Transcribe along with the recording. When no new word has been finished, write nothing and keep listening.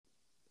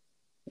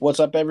What's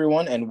up,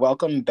 everyone, and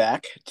welcome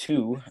back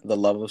to the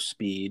Love of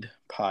Speed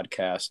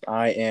podcast.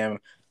 I am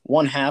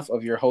one half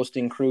of your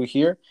hosting crew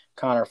here,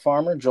 Connor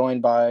Farmer,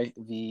 joined by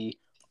the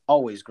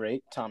always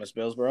great Thomas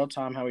Billsborrow.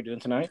 Tom, how are we doing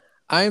tonight?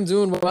 I am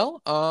doing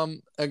well.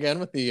 Again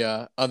with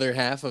the other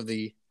half of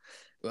the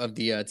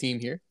team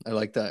here. I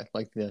like that.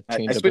 Like the I,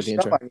 change I up of the switched it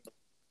up intro. on you,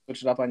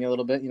 switched it up on you a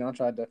little bit.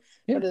 Tried to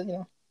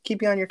Yeah,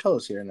 keep you on your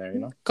toes here and there.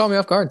 call me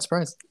off guard.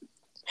 Surprise.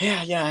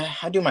 Yeah,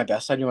 I do my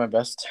best. I do my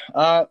best.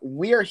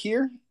 We are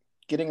here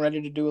getting ready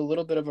to do a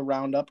little bit of a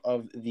roundup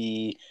of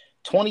the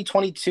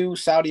 2022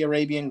 Saudi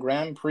Arabian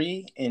Grand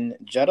Prix in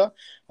Jeddah.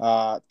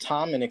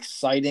 Tom, an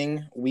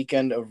exciting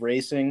weekend of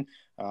racing.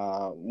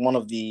 One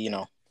of the,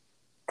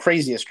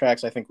 craziest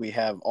tracks I think we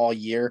have all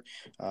year.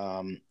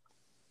 Did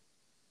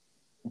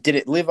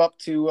it live up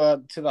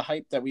to the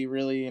hype that we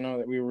really,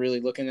 that we were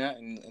really looking at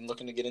and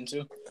looking to get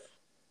into?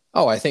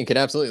 Oh, I think it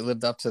absolutely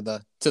lived up to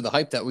the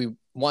hype that we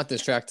want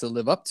this track to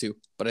live up to.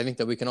 But I think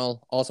that we can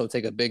all also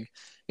take a big,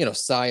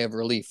 sigh of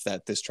relief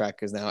that this track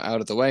is now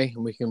out of the way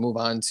and we can move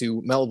on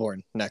to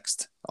Melbourne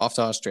next, off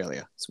to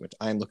Australia, which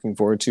I'm looking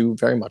forward to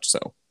very much so.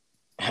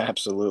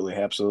 Absolutely.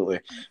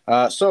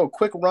 So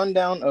quick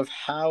rundown of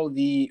how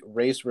the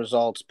race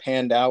results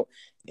panned out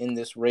in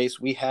this race.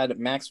 We had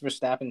Max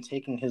Verstappen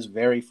taking his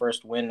very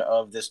first win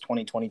of this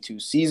 2022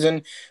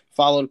 season,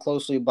 followed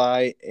closely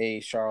by a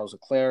Charles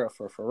Leclerc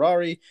for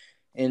Ferrari.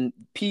 In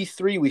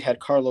P3, we had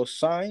Carlos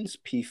Sainz.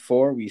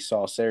 P4, we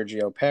saw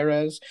Sergio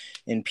Perez.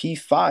 In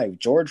P5,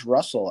 George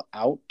Russell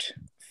out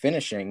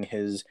finishing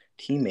his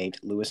teammate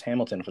Lewis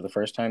Hamilton for the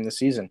first time this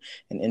season.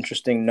 An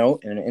interesting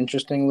note and an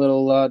interesting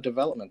little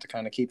development to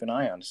kind of keep an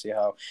eye on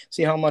to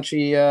see how much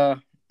he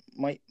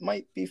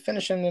might be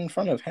finishing in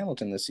front of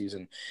Hamilton this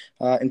season.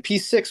 In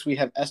P6 we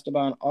have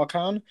Esteban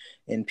Ocon.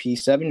 In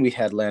P7 we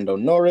had Lando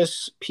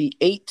Norris.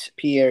 P8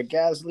 Pierre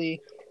Gasly.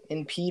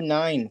 In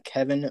P9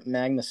 Kevin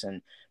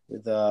Magnussen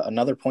with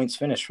another points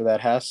finish for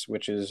that Haas,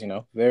 which is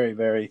very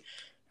very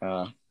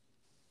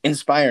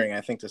inspiring,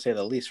 I think, to say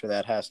the least, for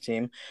that Haas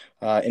team.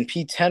 In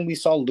P10, we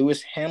saw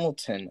Lewis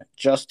Hamilton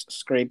just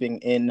scraping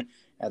in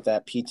at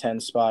that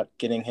P10 spot,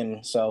 getting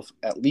himself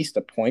at least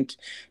a point.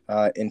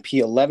 In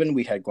P11,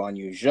 we had Guan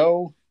Yu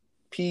Zhou.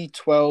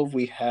 P12,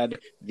 we had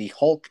the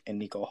Hulk and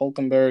Nico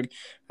Hulkenberg.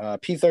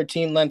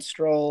 P13, Lance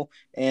Stroll.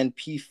 And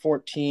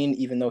P14,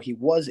 even though he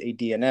was a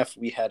DNF,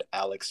 we had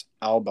Alex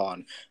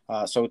Albon.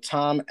 So,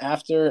 Tom,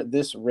 after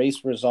this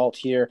race result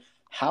here,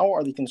 how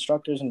are the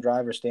constructors and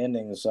driver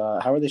standings?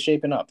 How are they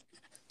shaping up?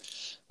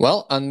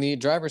 Well, on the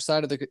driver's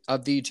side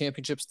of the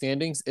championship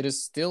standings, it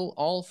is still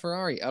all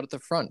Ferrari out at the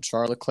front.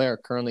 Charles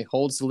Leclerc currently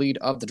holds the lead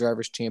of the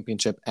drivers'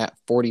 championship at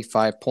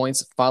 45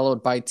 points,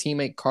 followed by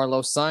teammate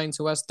Carlos Sainz,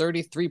 who has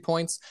 33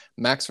 points.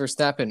 Max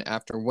Verstappen,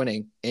 after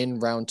winning in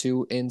round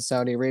 2 in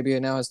Saudi Arabia,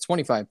 now has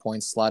 25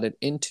 points, slotted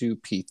into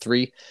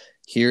P3.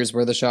 Here's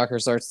where the shocker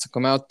starts to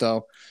come out,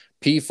 though.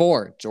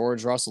 P4,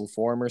 George Russell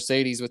for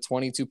Mercedes with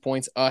 22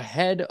 points,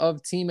 ahead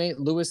of teammate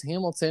Lewis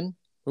Hamilton,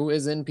 who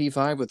is in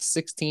P5 with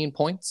 16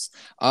 points.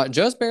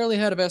 Just barely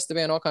ahead of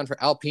Esteban Ocon for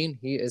Alpine.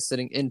 He is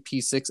sitting in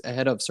P6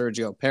 ahead of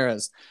Sergio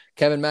Perez.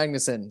 Kevin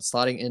Magnussen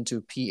slotting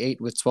into P8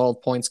 with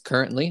 12 points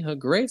currently. A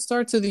great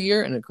start to the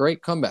year and a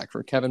great comeback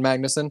for Kevin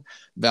Magnussen.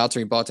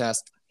 Valtteri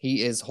Bottas,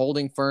 he is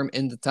holding firm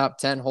in the top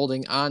 10,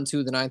 holding on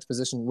to the 9th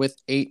position with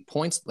 8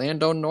 points.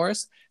 Lando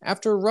Norris,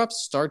 after a rough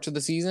start to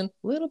the season,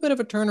 a little bit of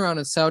a turnaround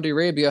in Saudi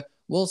Arabia.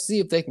 We'll see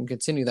if they can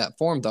continue that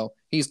form, though.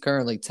 He's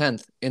currently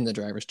 10th in the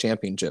Drivers'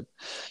 Championship.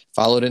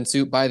 Followed in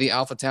suit by the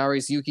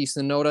AlphaTauris, Yuki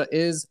Tsunoda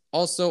is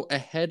also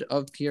ahead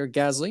of Pierre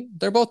Gasly.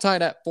 They're both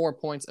tied at 4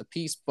 points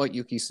apiece, but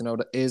Yuki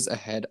Tsunoda is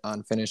ahead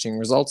on finishing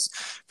results.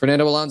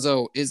 Fernando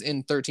Alonso is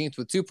in 13th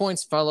with 2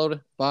 points,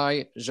 followed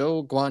by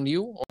Zhou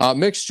Guanyu.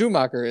 Mick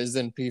Schumacher is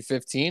in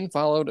P15,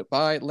 followed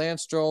by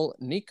Lance Stroll,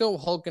 Nico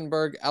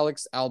Hulkenberg,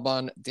 Alex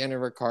Albon,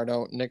 Daniel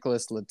Ricciardo,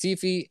 Nicholas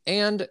Latifi,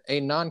 and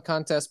a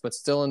non-contest but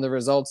still in the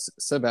results,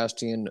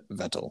 Sebastian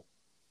Vettel.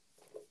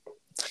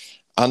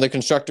 On the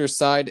constructors'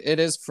 side, it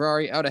is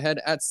Ferrari out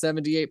ahead at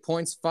 78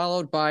 points,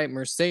 followed by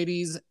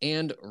Mercedes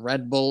and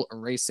Red Bull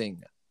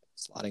Racing.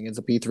 Slotting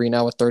into P3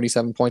 now with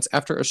 37 points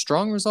after a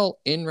strong result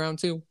in round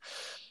 2.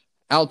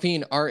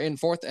 Alpine are in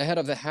 4th ahead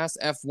of the Haas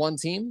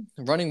F1 team,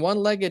 running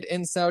one-legged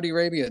in Saudi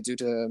Arabia due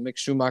to Mick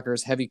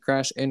Schumacher's heavy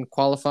crash in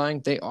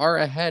qualifying. They are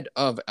ahead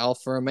of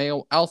Alfa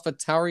Romeo,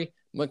 AlphaTauri,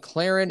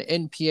 McLaren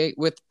in P8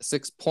 with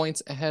 6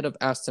 points ahead of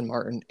Aston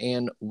Martin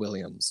and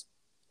Williams.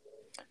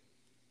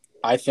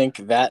 I think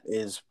that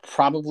is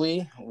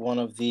probably one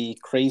of the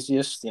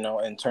craziest,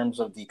 in terms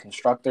of the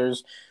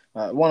constructors,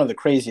 one of the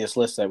craziest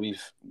lists that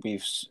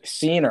we've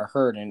seen or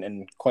heard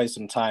in quite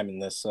some time in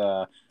this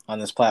on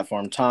this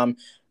platform. Tom,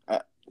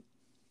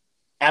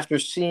 after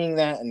seeing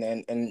that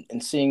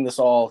and seeing this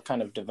all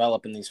kind of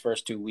develop in these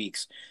first 2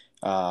 weeks,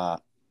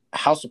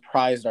 how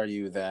surprised are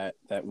you that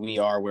we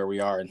are where we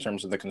are in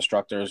terms of the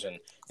constructors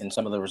and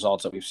some of the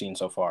results that we've seen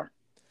so far?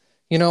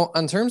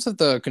 In terms of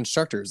the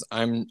constructors,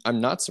 I'm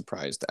not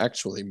surprised,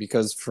 actually,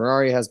 because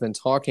Ferrari has been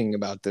talking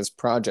about this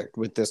project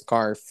with this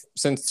car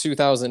since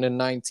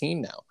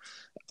 2019 now.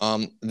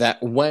 that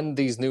when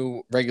these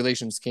new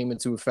regulations came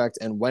into effect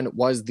and when it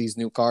was these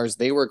new cars,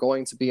 they were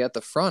going to be at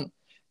the front.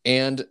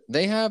 And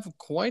they have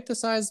quite the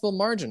sizable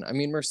margin. I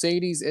mean,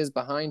 Mercedes is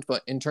behind,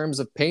 but in terms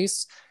of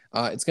pace,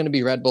 it's going to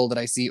be Red Bull that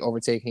I see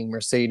overtaking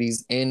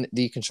Mercedes in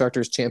the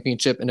Constructors'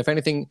 Championship. And if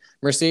anything,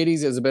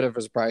 Mercedes is a bit of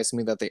a surprise to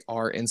me that they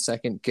are in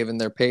second given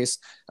their pace,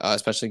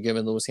 especially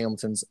given Lewis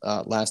Hamilton's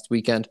last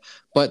weekend.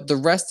 But the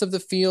rest of the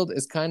field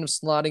is kind of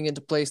slotting into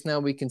place now.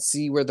 We can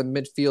see where the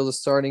midfield is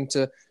starting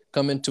to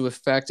come into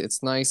effect.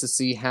 It's nice to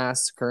see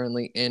Haas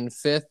currently in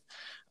fifth.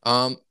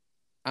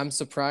 I'm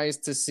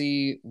surprised to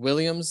see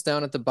Williams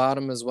down at the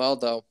bottom as well,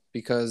 though,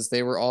 because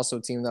they were also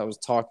a team that was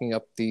talking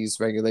up these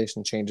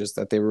regulation changes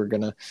that they were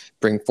going to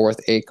bring forth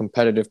a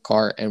competitive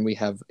car, and we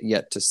have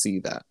yet to see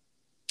that.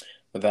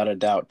 Without a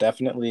doubt.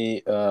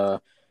 Definitely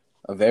a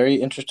very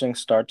interesting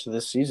start to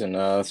this season.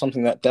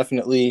 Something that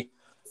definitely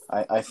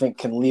I think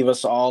can leave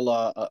us all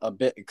a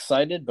bit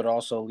excited, but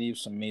also leave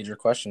some major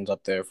questions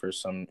up there for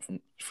some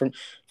from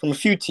a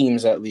few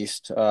teams at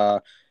least.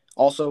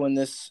 Also in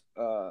this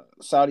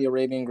Saudi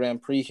Arabian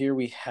Grand Prix here,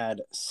 we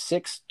had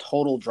 6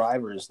 total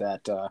drivers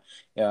that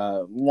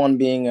one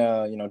being,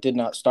 did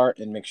not start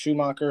in Mick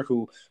Schumacher,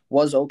 who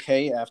was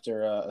okay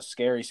after a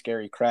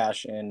scary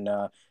crash in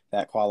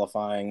that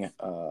qualifying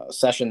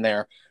session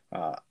there.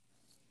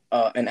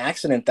 An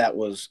accident that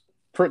was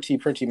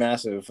pretty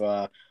massive.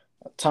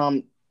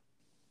 Tom,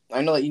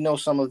 I know that you know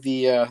some of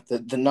the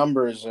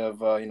numbers of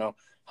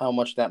how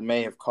much that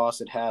may have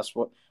costed Haas.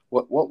 What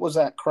was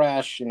that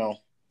crash?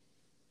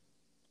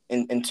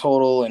 In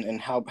total,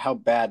 and how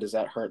bad does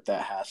that hurt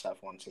that Haas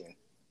F1 team?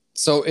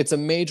 So it's a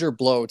major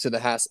blow to the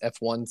Haas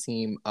F1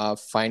 team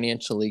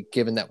financially,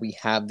 given that we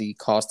have the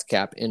cost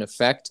cap in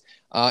effect.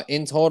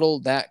 In total,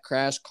 that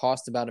crash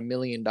cost about $1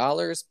 million,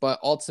 but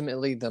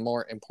ultimately the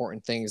more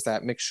important thing is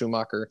that Mick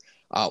Schumacher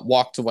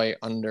walked away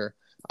under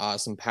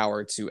some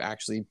power to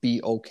actually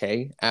be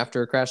okay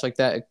after a crash like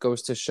that. It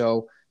goes to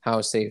show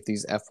how safe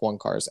these F1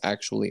 cars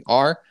actually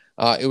are.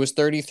 It was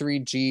 33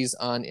 Gs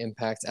on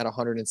impact at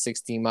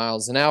 160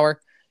 miles an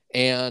hour.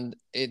 And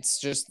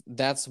it's just,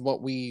 that's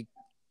what we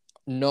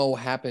know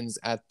happens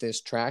at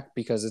this track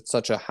because it's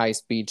such a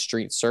high-speed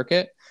street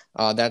circuit.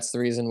 That's the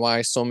reason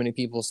why so many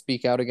people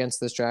speak out against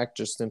this track,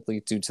 just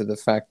simply due to the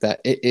fact that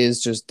it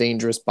is just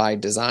dangerous by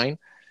design.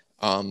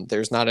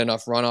 There's not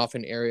enough runoff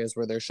in areas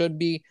where there should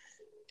be.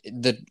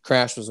 The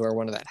crash was where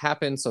one of that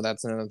happened, so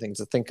that's another thing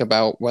to think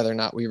about, whether or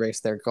not we race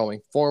there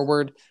going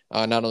forward,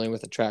 not only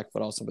with the track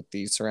but also with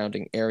the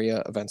surrounding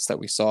area events that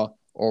we saw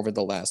over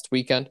the last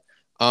weekend.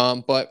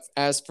 But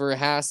as for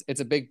Haas,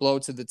 it's a big blow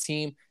to the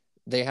team.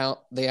 They have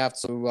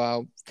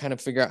to kind of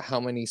figure out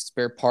how many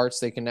spare parts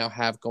they can now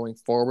have going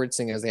forward,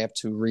 seeing as they have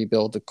to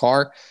rebuild the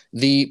car.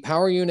 The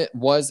power unit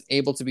was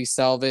able to be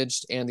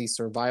salvaged and the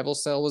survival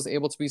cell was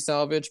able to be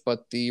salvaged,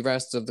 but the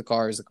rest of the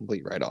car is a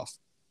complete write-off.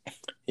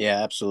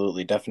 Yeah,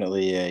 absolutely.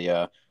 Definitely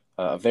a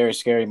very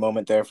scary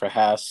moment there for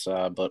Haas,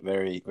 but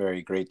very,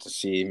 very great to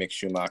see Mick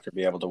Schumacher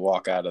be able to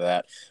walk out of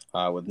that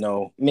with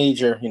no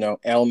major,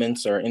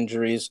 ailments or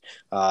injuries.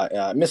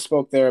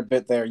 Misspoke there a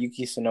bit there.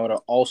 Yuki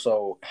Tsunoda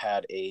also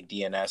had a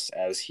DNS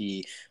as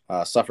he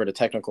suffered a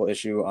technical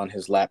issue on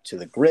his lap to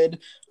the grid.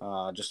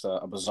 Just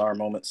a bizarre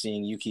moment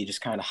seeing Yuki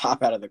just kind of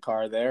hop out of the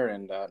car there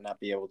and not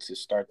be able to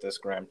start this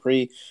Grand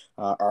Prix.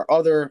 Our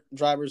other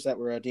drivers that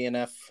were a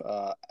DNF,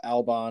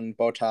 Albon,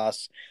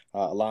 Bottas,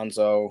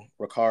 Alonso,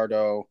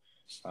 Ricardo,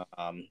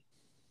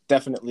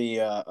 definitely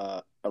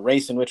a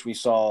race in which we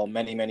saw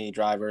many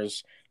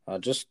drivers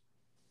just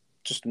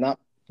not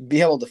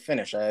be able to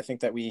finish. I think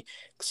that we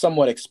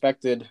somewhat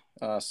expected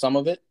some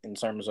of it in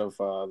terms of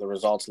the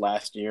results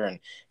last year and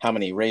how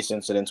many race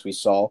incidents we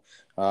saw.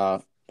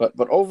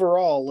 But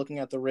overall, looking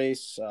at the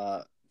race,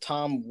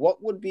 Tom,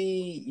 what would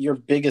be your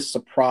biggest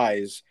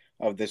surprise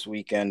of this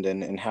weekend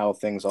and how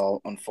things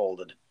all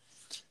unfolded?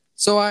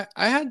 So I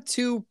had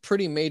 2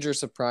 pretty major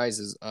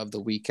surprises of the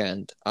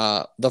weekend.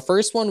 The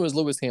first one was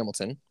Lewis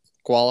Hamilton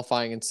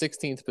qualifying in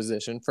 16th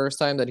position. First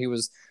time that he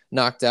was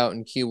knocked out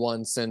in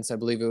Q1 since I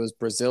believe it was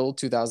Brazil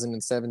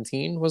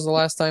 2017 was the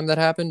last time that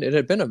happened. It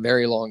had been a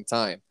very long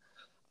time.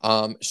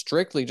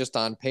 Strictly just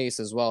on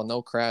pace as well.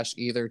 No crash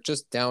either.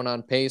 Just down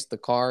on pace. The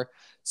car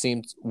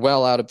seemed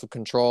well out of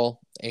control,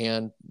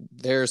 and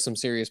there's some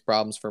serious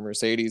problems for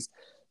Mercedes.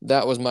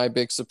 That was my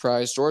big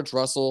surprise. George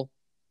Russell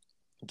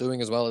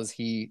doing as well as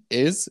he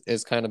is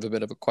kind of a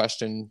bit of a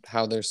question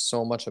how there's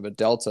so much of a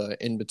delta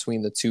in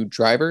between the 2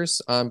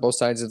 drivers on both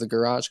sides of the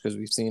garage, because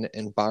we've seen it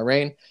in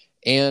Bahrain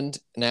and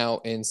now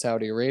in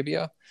Saudi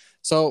Arabia.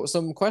 So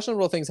some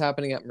questionable things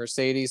happening at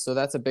Mercedes. So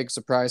that's a big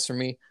surprise for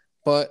me.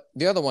 But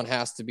the other one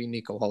has to be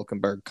Nico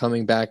Hülkenberg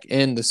coming back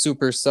in the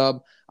super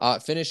sub,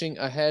 finishing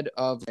ahead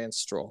of Lance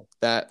Stroll.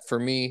 That for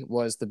me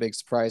was the big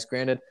surprise.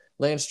 Granted,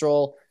 Lance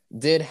Stroll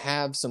did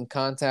have some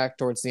contact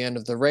towards the end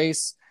of the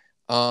race.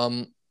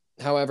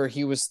 However,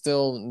 he was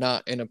still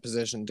not in a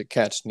position to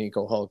catch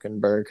Nico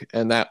Hülkenberg,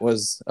 and that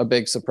was a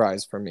big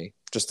surprise for me,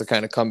 just to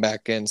kind of come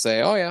back and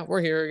say, oh, yeah,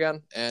 we're here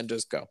again, and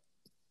just go.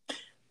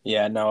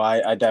 Yeah, no,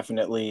 I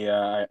definitely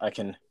I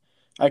can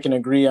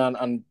agree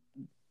on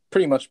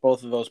pretty much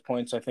both of those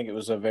points. I think it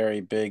was a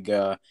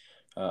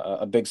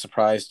big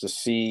surprise to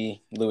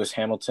see Lewis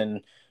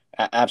Hamilton.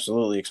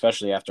 Absolutely,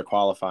 especially after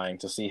qualifying,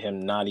 to see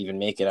him not even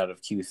make it out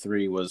of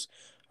Q3 was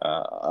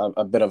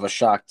a bit of a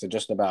shock to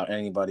just about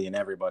anybody and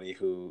everybody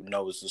who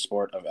knows the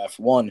sport of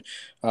F1.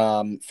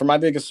 For my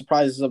biggest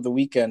surprises of the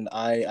weekend,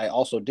 I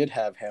also did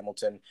have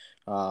Hamilton.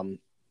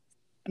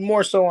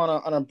 More so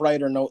on a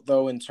brighter note,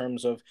 though, in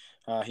terms of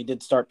he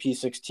did start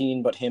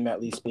P16, but him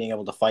at least being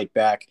able to fight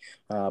back,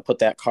 put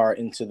that car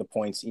into the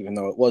points, even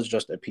though it was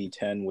just a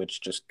P10,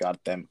 which just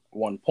got them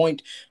 1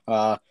 point.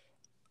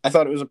 I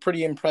thought it was a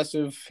pretty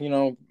impressive,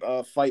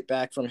 fight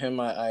back from him.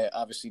 I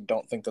obviously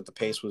don't think that the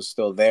pace was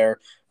still there.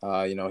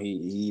 He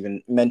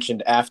even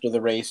mentioned after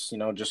the race,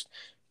 just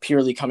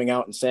purely coming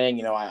out and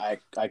saying,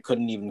 I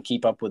couldn't even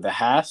keep up with the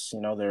Haas.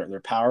 They're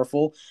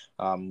powerful,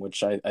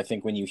 which I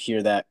think when you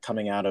hear that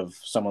coming out of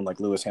someone like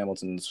Lewis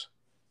Hamilton's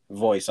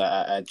voice,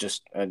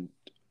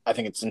 I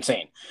think it's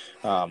insane.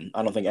 I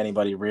don't think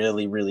anybody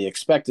really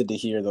expected to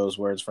hear those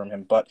words from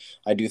him, but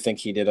I do think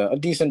he did a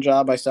decent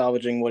job by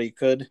salvaging what he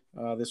could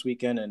this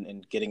weekend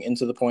and getting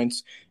into the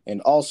points.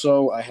 And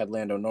also, I had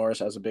Lando Norris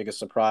as a biggest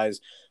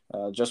surprise,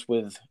 just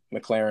with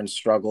McLaren's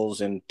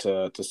struggles, and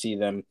to see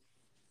them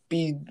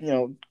be,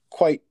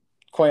 quite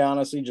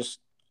honestly, just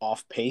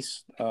off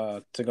pace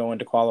to go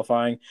into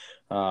qualifying.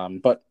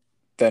 But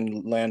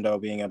then Lando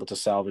being able to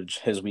salvage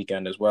his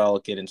weekend as well,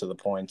 get into the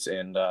points,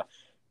 and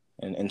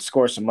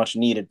score some much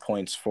needed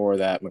points for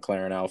that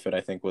McLaren outfit,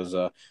 I think was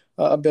a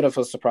bit of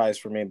a surprise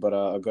for me, but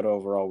a good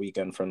overall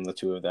weekend from the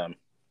two of them.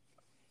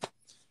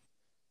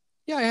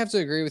 Yeah, I have to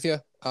agree with you.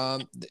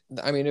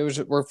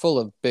 We're full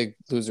of big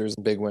losers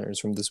and big winners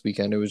from this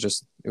weekend. It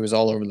was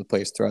all over the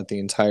place throughout the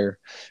entire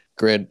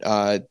grid.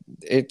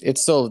 It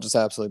still just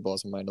absolutely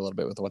blows my mind a little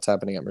bit with what's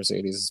happening at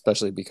Mercedes,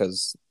 especially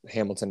because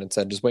Hamilton had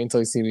said, "Just wait until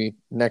you see me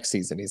next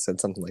season." He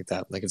said something like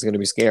that, like it's going to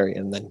be scary,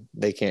 and then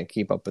they can't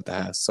keep up with the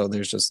Haas. So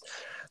there's just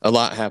a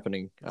lot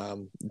happening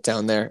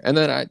down there, and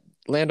then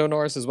Lando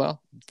Norris as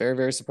well. Very,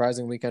 very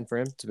surprising weekend for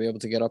him to be able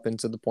to get up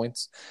into the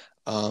points,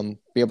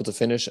 be able to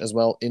finish as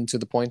well into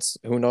the points.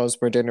 Who knows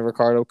where Daniel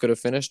Ricciardo could have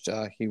finished?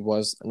 He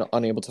was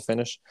unable to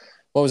finish.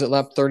 What was it,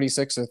 lap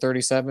 36 or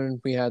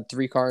 37? We had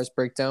 3 cars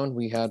break down.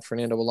 We had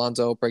Fernando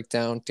Alonso break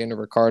down, Daniel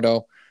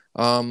Ricciardo.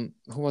 Who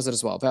was it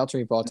as well?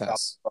 Valtteri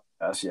Bottas.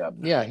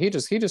 Yeah, he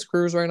just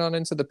cruised right on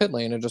into the pit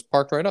lane and just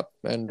parked right up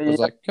and was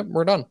like, "Yep,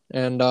 we're done,"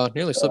 and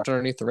nearly slipped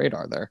underneath the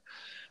radar there.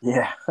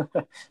 Yeah,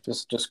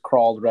 just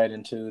crawled right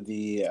into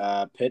the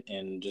pit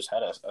and just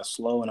had a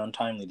slow and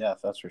untimely death.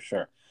 That's for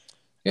sure.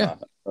 Yeah.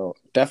 So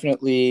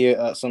definitely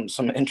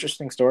some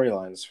interesting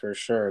storylines for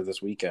sure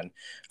this weekend.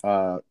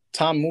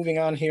 Tom, moving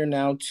on here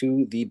now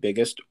to the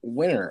biggest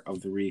winner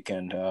of the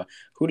weekend.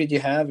 Who did you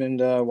have, and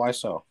why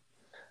so?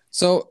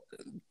 So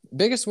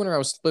biggest winner, I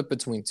was split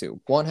between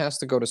two. One has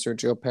to go to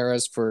Sergio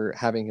Perez for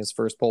having his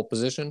first pole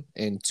position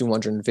in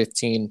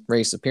 215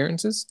 race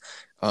appearances.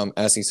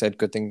 As he said,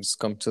 good things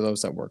come to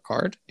those that work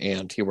hard,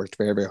 and he worked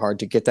very, very hard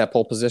to get that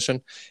pole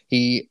position.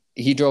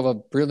 He drove a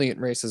brilliant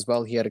race as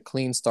well. He had a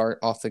clean start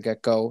off the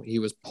get-go. He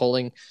was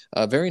pulling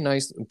a very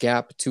nice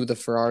gap to the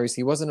Ferraris.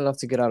 He wasn't enough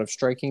to get out of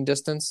striking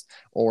distance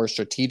or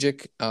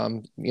strategic,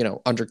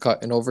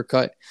 undercut and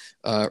overcut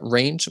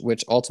range,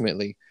 which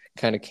ultimately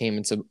kind of came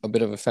into a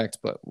bit of effect,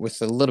 but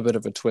with a little bit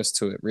of a twist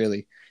to it,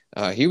 really.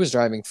 He was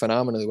driving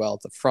phenomenally well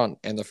at the front,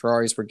 and the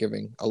Ferraris were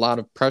giving a lot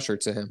of pressure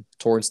to him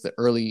towards the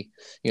early,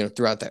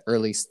 throughout that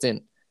early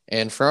stint.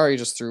 And Ferrari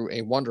just threw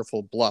a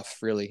wonderful bluff,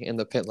 really, in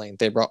the pit lane.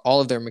 They brought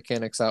all of their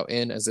mechanics out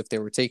in as if they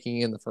were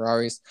taking in the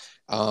Ferraris.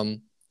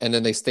 And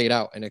then they stayed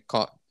out, and it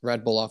caught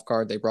Red Bull off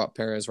guard. They brought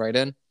Perez right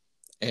in.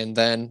 And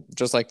then,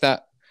 just like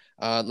that,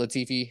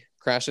 Latifi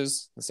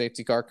crashes. The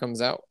safety car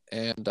comes out,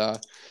 and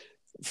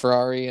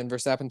Ferrari and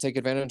Verstappen take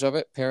advantage of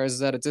it. Perez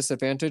is at a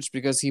disadvantage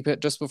because he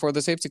pit just before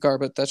the safety car,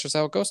 but that's just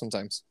how it goes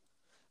sometimes.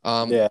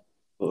 Yeah,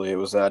 absolutely. It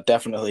was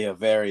definitely a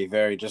very,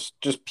 very just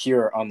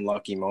pure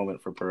unlucky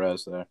moment for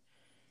Perez there.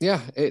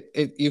 Yeah,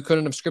 it you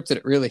couldn't have scripted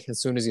it really. As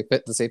soon as you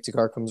pit, the safety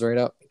car comes right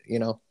up.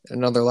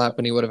 Another lap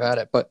and he would have had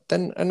it. But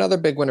then another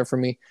big winner for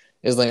me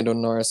is Lando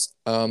Norris.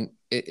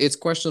 It's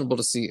questionable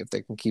to see if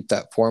they can keep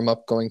that form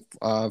up going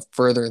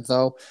further,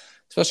 though,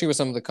 especially with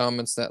some of the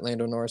comments that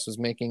Lando Norris was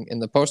making in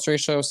the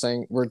post-race show,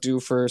 saying we're due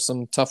for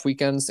some tough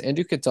weekends. And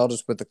you could tell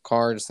just with the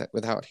car, just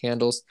with how it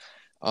handles.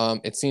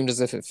 It seemed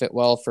as if it fit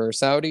well for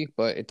Saudi,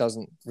 but it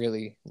doesn't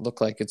really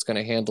look like it's going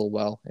to handle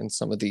well in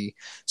some of the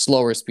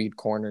slower speed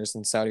corners.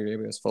 And Saudi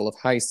Arabia is full of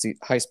high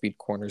speed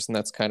corners, and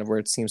that's kind of where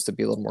it seems to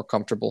be a little more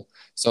comfortable.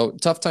 So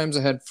tough times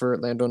ahead for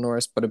Lando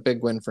Norris, but a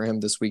big win for him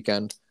this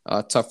weekend.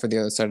 Tough for the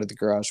other side of the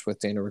garage with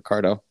Daniel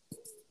Ricciardo.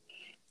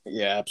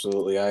 Yeah,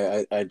 absolutely.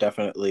 I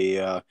definitely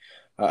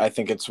I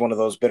think it's one of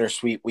those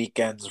bittersweet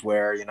weekends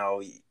where you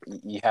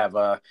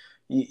have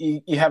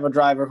you have a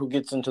driver who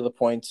gets into the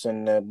points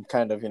and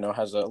kind of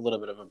has a little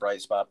bit of a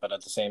bright spot, but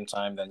at the same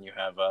time, then you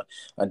have a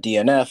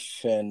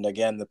DNF, and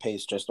again the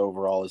pace just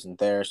overall isn't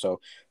there.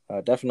 So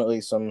definitely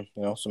some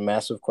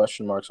massive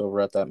question marks over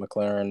at that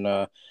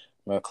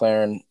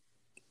McLaren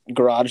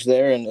garage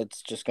there, and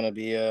it's just going to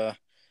be an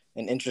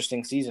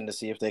interesting season to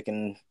see if they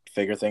can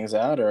figure things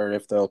out or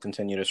if they'll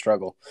continue to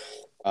struggle.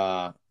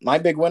 My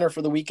big winner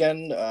for the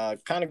weekend,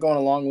 kind of going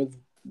along with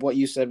what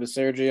you said with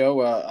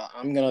Sergio,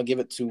 I'm going to give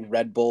it to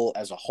Red Bull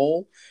as a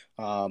whole.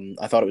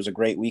 I thought it was a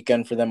great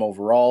weekend for them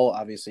overall.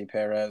 Obviously,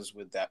 Perez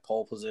with that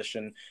pole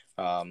position,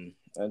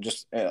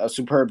 just a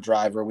superb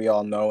driver. We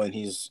all know, and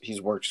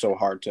he's worked so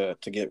hard to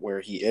get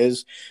where he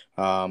is.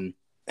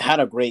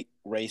 Had a great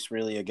race,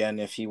 really. Again,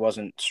 if he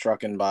wasn't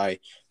struck in by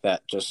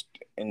that just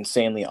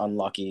insanely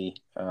unlucky,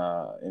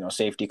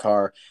 safety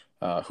car,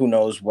 who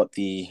knows what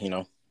the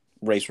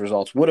race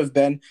results would have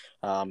been.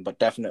 But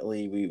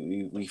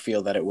definitely we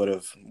feel that it would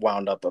have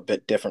wound up a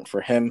bit different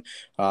for him.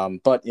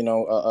 But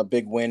a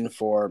big win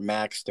for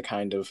Max to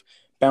kind of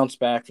bounce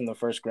back from the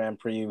first Grand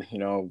Prix.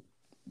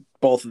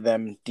 Both of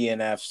them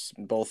DNFs,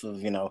 both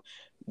of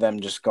them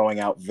just going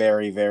out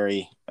very,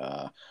 very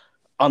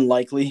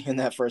unlikely in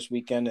that first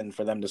weekend, and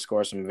for them to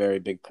score some very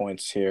big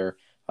points here.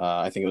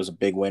 I think it was a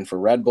big win for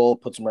Red Bull,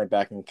 puts them right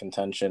back in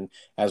contention,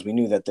 as we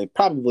knew that they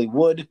probably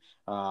would.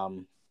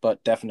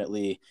 But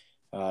definitely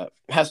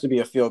has to be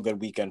a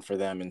feel-good weekend for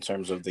them in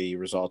terms of the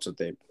results that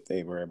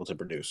they were able to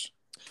produce.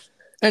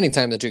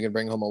 Anytime that you can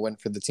bring home a win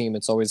for the team,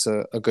 it's always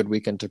a good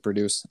weekend to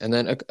produce. And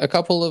then a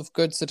couple of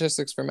good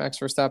statistics for Max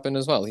Verstappen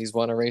as well. He's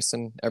won a race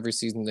in every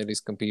season that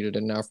he's competed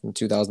in now from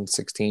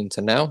 2016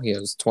 to now. He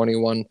has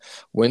 21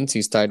 wins.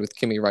 He's tied with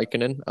Kimi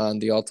Räikkönen on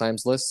the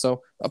all-times list.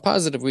 So a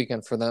positive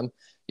weekend for them.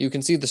 You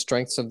can see the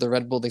strengths of the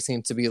Red Bull. They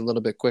seem to be a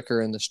little bit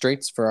quicker in the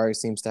straights. Ferrari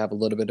seems to have a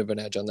little bit of an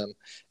edge on them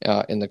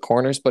in the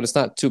corners, but it's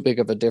not too big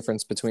of a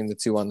difference between the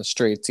two on the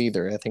straights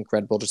either. I think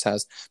Red Bull just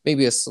has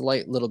maybe a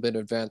slight little bit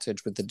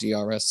advantage with the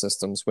DRS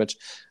systems, which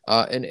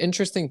an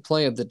interesting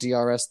play of the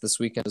DRS this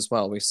weekend as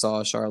well. We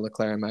saw Charles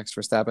Leclerc and Max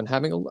Verstappen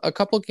having a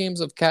couple games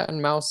of cat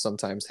and mouse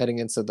sometimes heading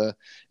into the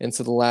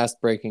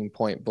last breaking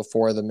point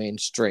before the main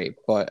straight.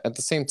 But at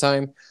the same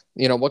time,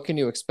 what can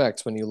you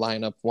expect when you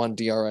line up one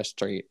DRS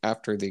straight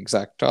after the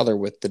exact other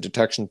with the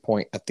detection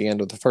point at the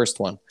end of the first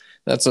one?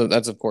 That's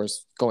of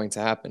course going to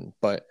happen.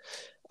 But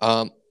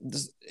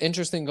this is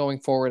interesting going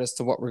forward as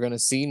to what we're going to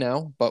see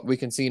now. But we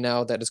can see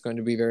now that it's going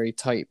to be very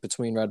tight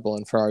between Red Bull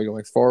and Ferrari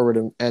going forward,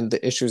 and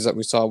the issues that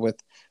we saw with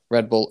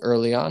Red Bull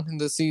early on in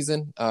the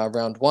season,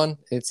 round one,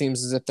 it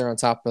seems as if they're on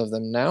top of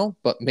them now,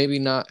 but maybe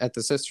not at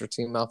the sister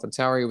team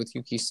AlphaTauri with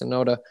Yuki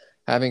Tsunoda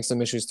having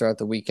some issues throughout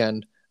the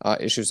weekend.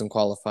 Issues in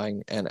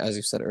qualifying, and as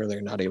you said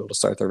earlier, not able to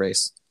start the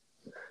race.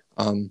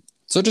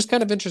 So just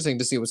kind of interesting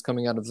to see what's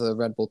coming out of the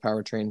Red Bull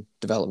powertrain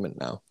development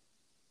now.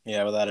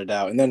 Yeah, without a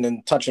doubt. And then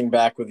in touching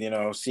back with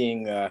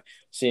seeing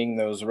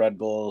those Red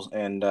Bulls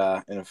and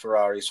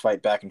Ferraris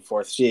fight back and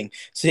forth,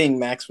 seeing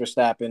Max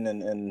Verstappen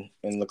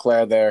and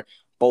Leclerc there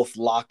both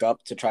lock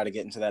up to try to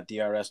get into that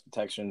DRS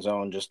detection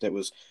zone. Just it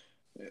was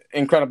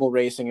incredible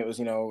racing. It was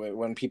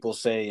when people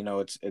say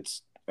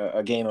it's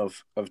a game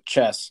of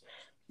chess.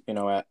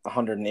 At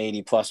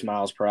 180 plus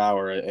miles per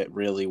hour, it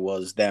really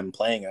was them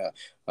playing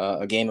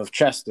a game of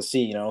chess to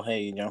see,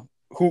 hey,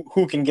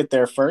 who can get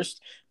there first,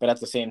 but at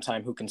the same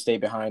time, who can stay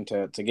behind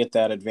to get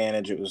that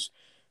advantage. It was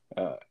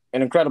an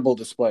incredible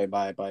display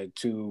by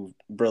two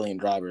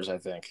brilliant drivers, I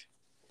think.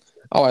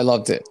 Oh, I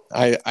loved it.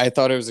 I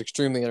thought it was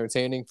extremely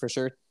entertaining for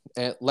sure.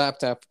 And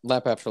lap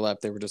after lap,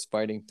 they were just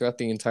fighting throughout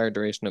the entire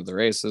duration of the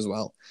race as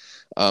well.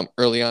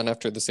 Early on,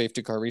 after the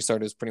safety car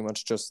restart, is pretty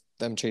much just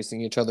them chasing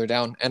each other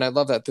down. And I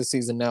love that this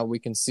season now we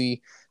can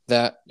see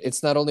that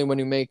it's not only when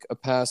you make a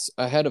pass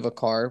ahead of a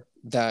car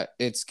that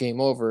it's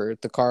game over.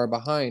 The car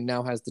behind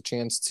now has the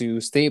chance to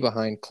stay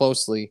behind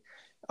closely,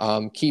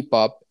 keep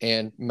up,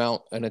 and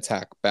mount an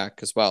attack back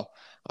as well.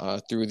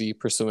 Through the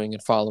pursuing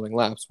and following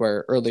laps,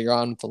 where earlier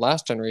on the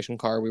last generation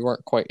car, we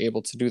weren't quite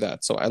able to do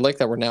that. So I like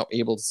that we're now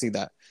able to see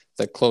that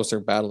closer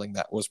battling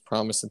that was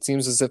promised. It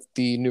seems as if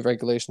the new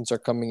regulations are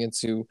coming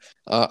into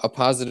a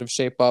positive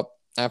shape up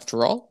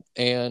after all,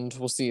 and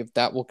we'll see if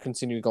that will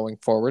continue going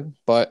forward.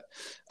 But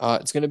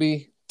it's going to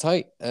be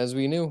tight, as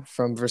we knew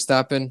from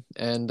Verstappen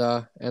and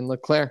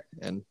Leclerc,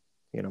 and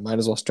might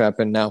as well strap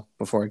in now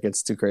before it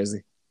gets too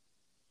crazy.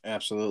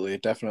 Absolutely,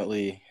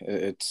 definitely,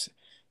 it's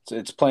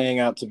playing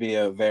out to be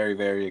a very,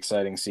 very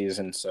exciting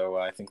season. So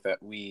I think that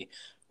we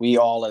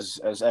all as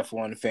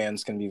F1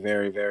 fans can be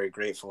very, very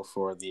grateful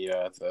for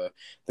the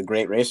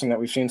great racing that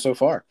we've seen so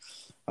far.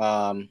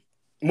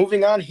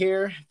 Moving on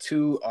here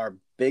to our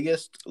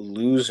biggest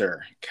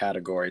loser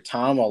category.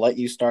 Tom, I'll let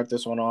you start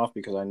this one off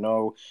because I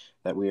know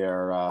that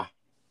we're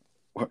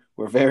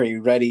very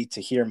ready to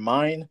hear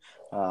mine.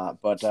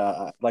 But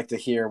I'd like to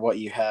hear what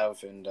you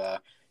have and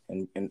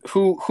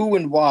who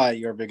and why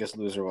your biggest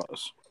loser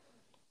was.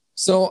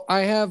 So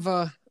I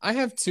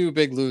have two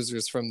big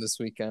losers from this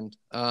weekend.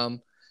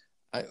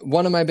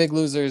 One of my big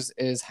losers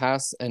is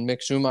Haas and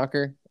Mick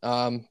Schumacher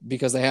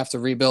because they have to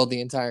rebuild the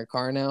entire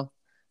car now.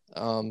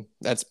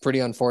 That's pretty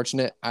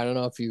unfortunate. I don't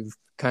know if you've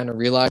kind of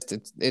realized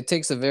it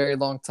takes a very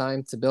long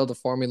time to build a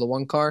Formula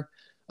One car.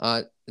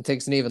 It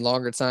takes an even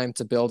longer time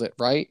to build it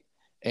right.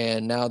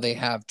 And now they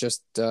have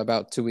just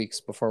about 2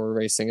 weeks before we're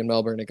racing in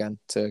Melbourne again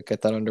to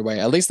get that underway.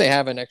 At least they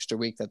have an extra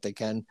week that they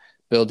can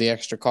build the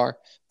extra car.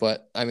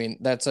 But I mean,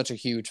 that's such a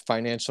huge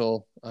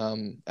financial,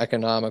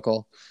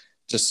 economical,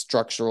 just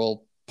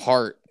structural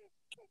part.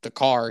 The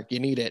car, you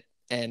need it,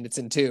 and it's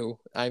in 2.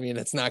 I mean,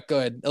 it's not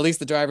good. At least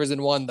the driver's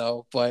in 1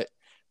 though, but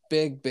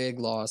big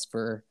loss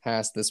for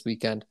Haas this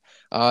weekend.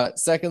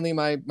 Secondly,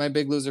 my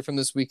big loser from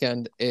this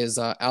weekend is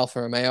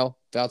Alfa Romeo.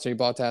 Valtteri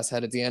Bottas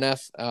had a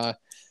DNF.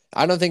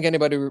 I don't think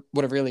anybody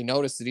would have really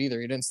noticed it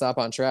either. He didn't stop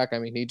on track. I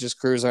mean, he just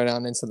cruised right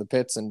on into the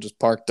pits and just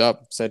parked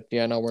up, said,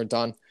 yeah, no, we're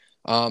done.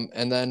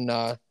 And then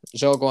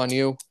Zhou Guan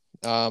Yu,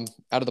 out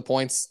of the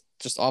points,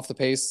 just off the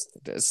pace.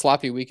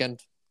 Sloppy weekend.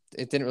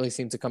 It didn't really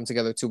seem to come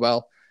together too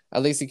well.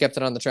 At least he kept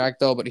it on the track,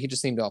 though, but he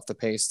just seemed off the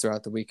pace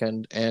throughout the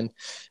weekend. And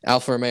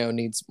Alfa Romeo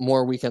needs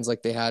more weekends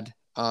like they had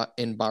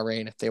in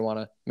Bahrain if they want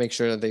to make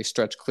sure that they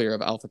stretch clear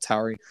of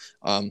AlphaTauri,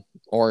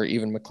 or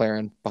even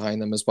McLaren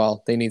behind them as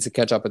well. They need to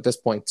catch up at this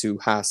point to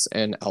Haas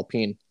and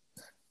Alpine.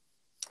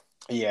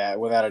 Yeah,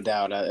 without a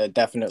doubt. It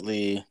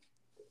definitely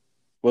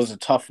was a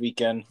tough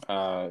weekend,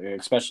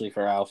 especially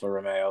for Alfa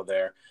Romeo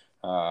there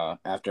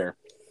after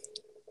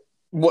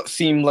what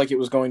seemed like it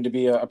was going to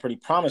be a pretty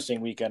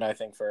promising weekend, I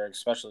think, for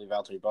especially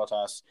Valtteri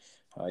Bottas.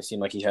 It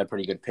seemed like he had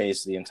pretty good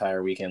pace the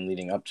entire weekend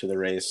leading up to the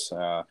race.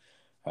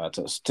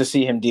 To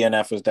see him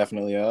DNF was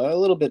definitely a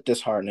little bit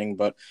disheartening,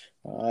 but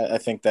I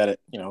think that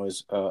it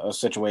is a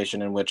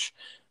situation in which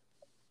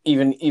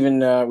even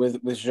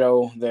with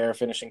Zhou there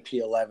finishing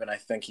P11, I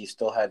think he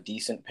still had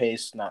decent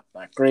pace, not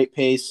great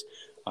pace.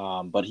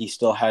 But he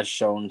still has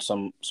shown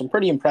some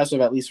pretty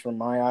impressive, at least from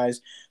my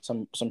eyes,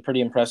 some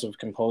pretty impressive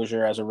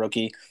composure as a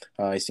rookie.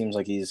 He seems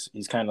like he's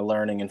kind of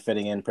learning and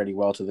fitting in pretty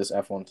well to this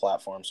F1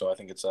 platform. So I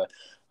think it's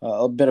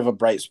a bit of a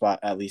bright spot,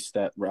 at least,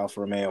 that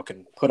Alfa Romeo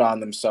can put on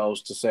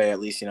themselves to say, at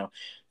least,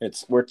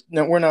 we're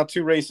now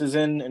 2 races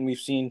in, and we've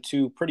seen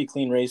 2 pretty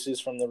clean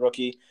races from the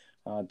rookie.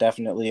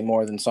 Definitely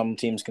more than some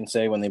teams can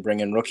say when they bring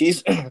in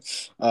rookies.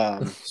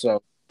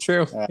 So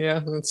True.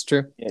 Yeah, that's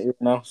true.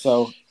 Yeah,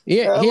 so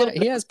Yeah,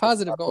 he has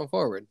positive going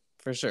forward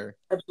for sure.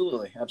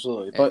 Absolutely.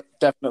 But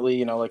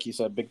definitely, like you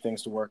said, big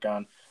things to work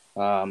on.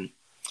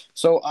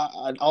 So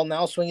I'll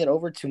now swing it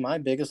over to my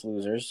biggest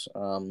losers.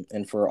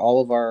 And for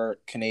all of our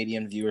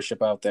Canadian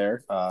viewership out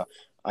there,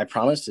 I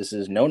promise this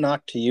is no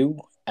knock to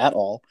you at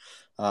all.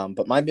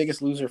 But my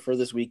biggest loser for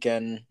this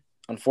weekend,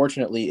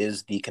 unfortunately,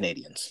 is the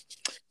Canadians.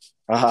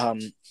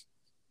 And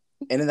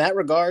in that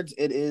regards,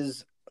 it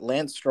is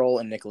Lance Stroll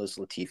and Nicholas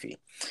Latifi.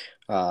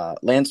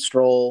 Lance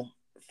Stroll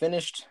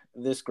finished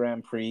this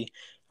Grand Prix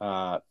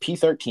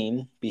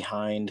P13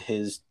 behind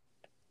his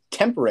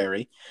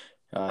temporary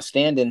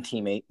stand-in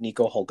teammate,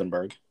 Nico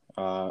Hulkenberg.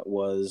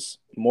 Was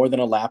more than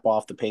a lap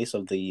off the pace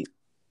of the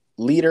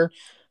leader.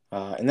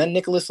 And then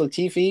Nicholas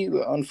Latifi,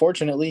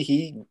 unfortunately,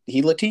 he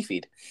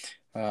Latifi'd.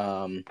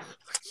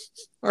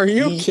 Are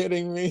you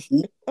kidding me?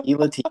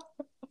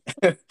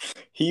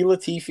 He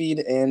Latifi'd,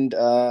 and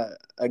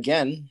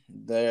again,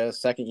 the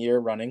second year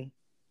running,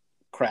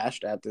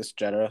 crashed at this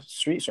Jeddah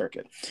street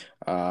circuit.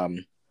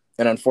 An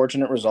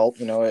unfortunate result.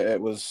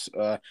 It was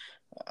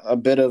a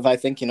bit of, I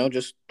think,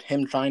 just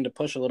him trying to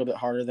push a little bit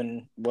harder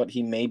than what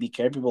he may be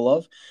capable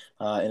of.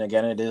 And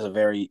again, it is a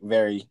very,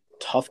 very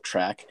tough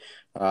track.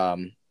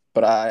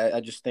 But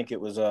I just think it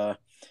was a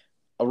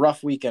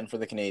rough weekend for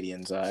the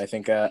Canadians. I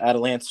think at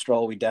Lance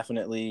Stroll, we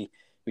definitely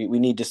we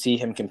need to see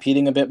him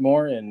competing a bit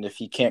more. And if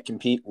he can't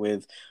compete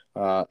with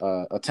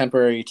a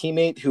temporary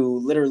teammate who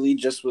literally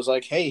just was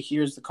like, hey,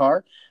 here's the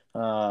car.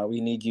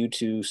 We need you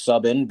to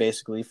sub in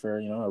basically for,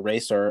 a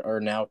race or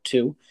now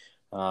 2.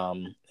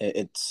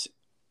 It's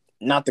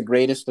not the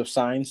greatest of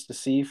signs to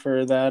see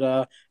for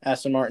that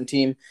Aston Martin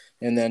team.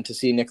 And then to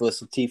see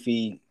Nicholas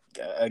Latifi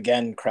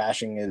again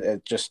crashing,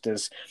 it just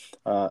is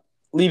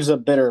leaves a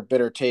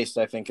bitter taste,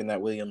 I think, in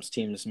that Williams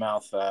team's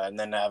mouth. And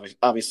then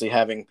obviously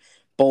having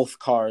both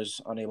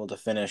cars unable to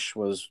finish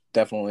was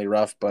definitely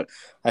rough. But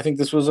I think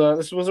this was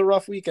a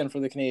rough weekend for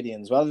the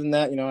Canadians. But other than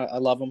that, I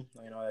love them.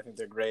 I think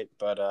they're great.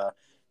 But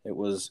it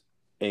was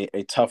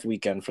a tough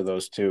weekend for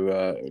those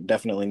 2.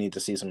 Definitely need to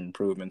see some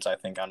improvements, I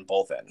think, on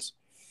both ends.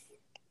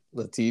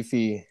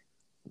 Latifi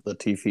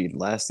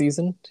last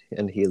season,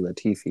 and he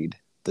Latifi'd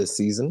this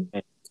season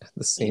at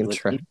the same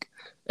track,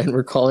 and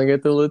we're calling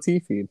it the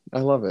Latifi.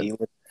 I love it.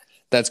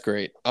 That's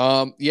great.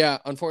 Yeah,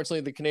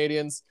 unfortunately, the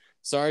Canadians.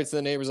 Sorry to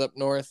the neighbors up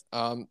north.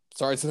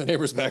 Sorry to the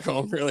neighbors back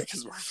home, really,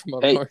 because we're from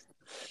up north.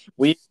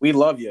 We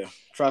love you.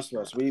 Trust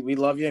us. We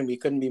love you, and we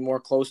couldn't be more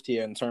close to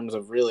you in terms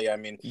of really. I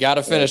mean, you got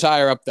to finish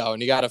higher up though,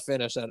 and you got to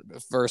finish at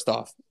first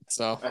off.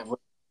 So,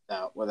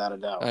 without a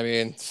doubt. I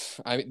mean,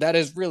 that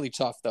is really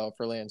tough though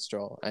for Lance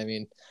Stroll. I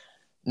mean,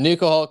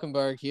 Nico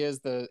Hulkenberg, he is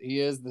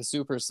the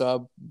super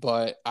sub,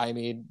 but I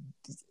mean,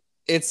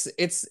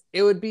 it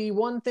would be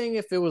one thing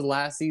if it was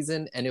last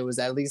season and it was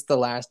at least the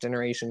last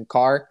generation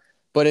car,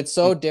 but it's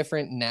so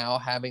different now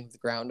having the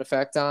ground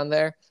effect on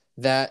there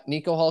that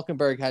Nico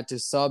Hulkenberg had to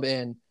sub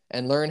in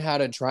and learn how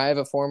to drive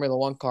a Formula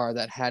One car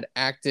that had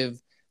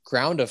active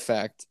ground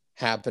effect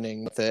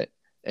happening with it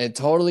a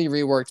totally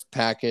reworked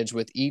package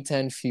with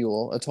E10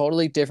 fuel, a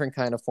totally different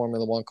kind of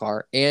Formula One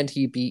car, and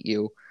he beat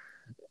you.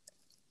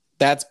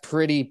 That's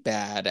pretty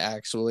bad,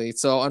 actually.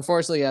 So,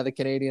 unfortunately, yeah, the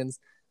Canadians,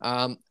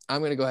 I'm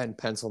going to go ahead and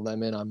pencil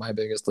them in on my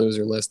biggest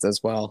loser list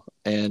as well.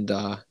 And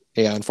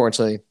yeah,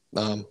 unfortunately,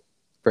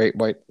 Great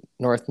White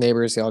North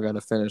neighbors, y'all got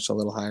to finish a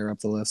little higher up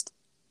the list.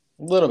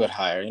 A little bit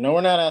higher.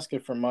 We're not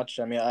asking for much.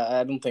 I mean,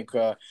 I don't think.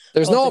 I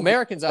There's don't no think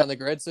Americans on the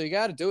grid, so you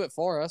got to do it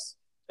for us.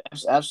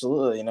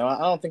 absolutely. I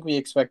don't think we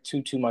expect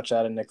too much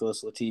out of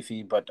Nicholas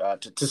Latifi, but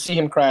to see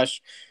him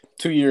crash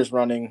 2 years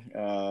running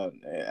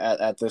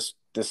at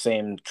the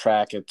same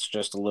track, it's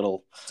just a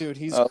little. Dude,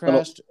 he's A little.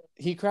 crashed.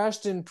 He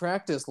crashed in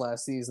practice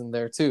last season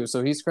there too.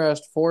 So he's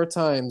crashed 4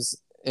 times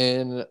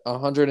in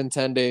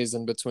 110 days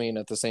in between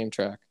at the same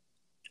track.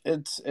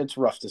 It's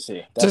rough to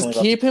see. Just Definitely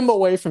rough. keep him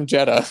away from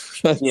Jeddah.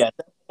 Yeah,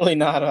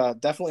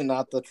 definitely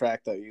not the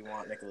track that you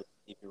want Nicholas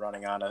Latifi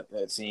running on.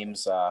 It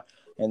seems.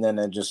 And then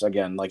it just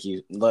again, like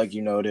you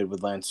noted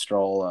with Lance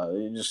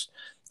Stroll,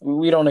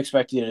 we don't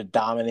expect you to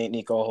dominate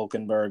Nico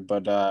Hulkenberg,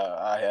 but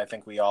I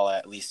think we all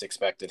at least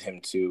expected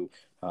him to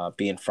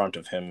be in front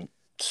of him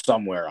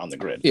somewhere on the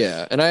grid.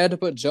 Yeah, and I had to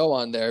put Joe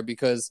on there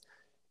because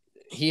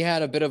he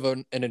had a bit of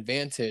an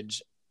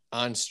advantage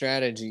on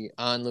strategy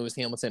on Lewis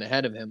Hamilton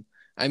ahead of him.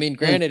 I mean,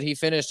 granted, he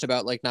finished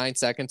about like 9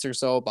 seconds or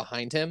so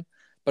behind him,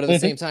 but at the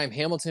same time,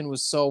 Hamilton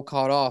was so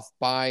caught off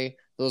by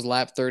those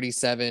lap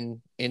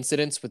 37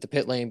 incidents with the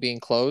pit lane being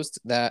closed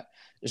that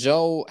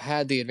Joe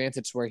had the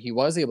advantage where he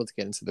was able to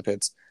get into the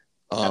pits.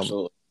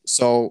 Absolutely.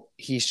 So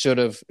he should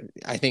have,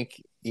 I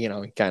think,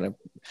 kind of,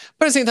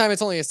 but at the same time,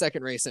 it's only a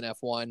second race in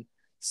F1.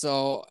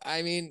 So,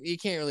 I mean, you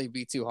can't really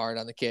be too hard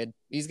on the kid.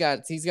 He's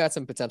got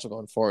some potential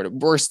going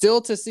forward. We're still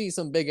to see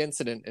some big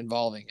incident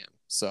involving him.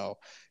 So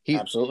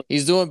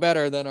he's doing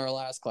better than our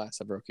last class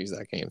of rookies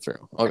that came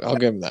through. I'll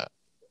give him that.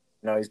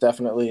 He's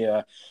definitely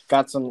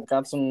got some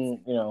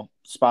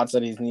spots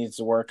that he needs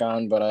to work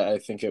on, but I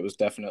think it was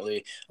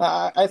definitely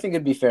I think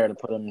it'd be fair to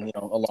put him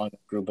along the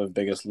group of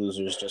biggest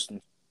losers just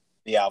in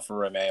the Alfa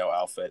Romeo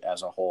outfit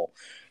as a whole.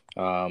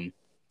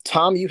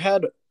 Tom, you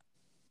had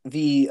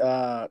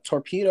the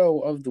Torpedo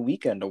of the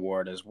Weekend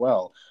award as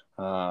well.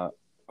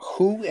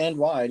 Who and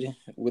why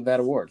with that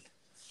award?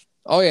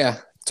 Oh yeah,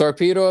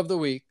 Torpedo of the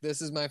Week.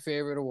 This is my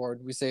favorite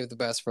award. We saved the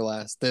best for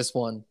last. This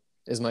one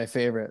is my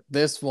favorite.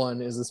 This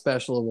one is a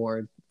special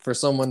award for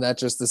someone that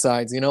just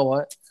decides, you know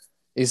what?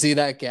 You see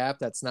that gap?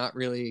 That's not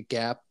really a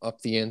gap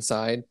up the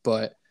inside,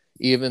 but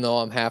even though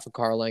I'm half a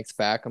car length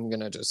back, I'm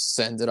going to just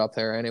send it up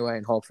there anyway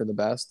and hope for the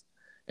best.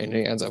 And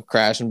he ends up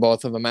crashing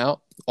both of them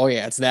out. Oh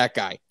yeah, it's that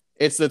guy.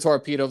 It's the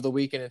Torpedo of the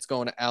Week, and it's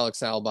going to Alex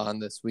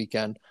Albon this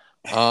weekend.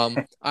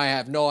 I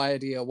have no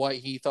idea what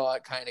he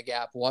thought kind of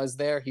gap was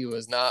there. He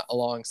was not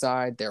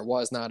alongside. There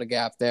was not a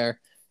gap there.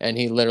 And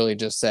he literally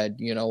just said,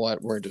 you know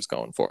what, we're just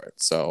going for it.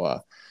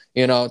 So,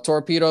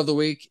 Torpedo of the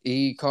Week,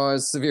 he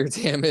caused severe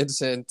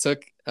damage and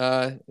took,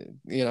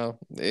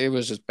 it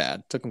was just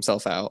bad. Took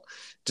himself out.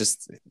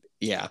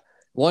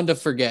 One to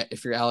forget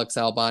if you're Alex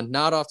Albon.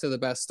 Not off to the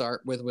best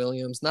start with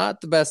Williams. Not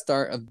the best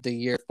start of the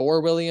year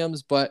for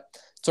Williams, but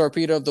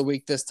Torpedo of the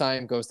Week this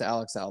time goes to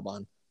Alex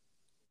Albon.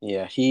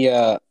 Yeah,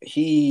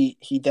 he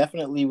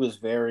definitely was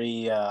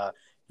very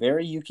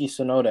Yuki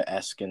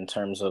Tsunoda-esque in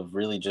terms of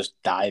really just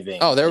diving.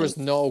 Oh, there was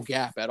no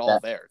gap at all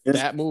there.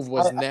 That move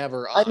was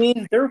never on. I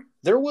mean,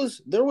 there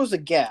was a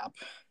gap,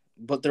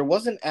 but there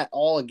wasn't at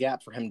all a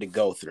gap for him to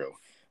go through.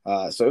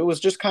 So it was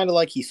just kind of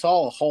like he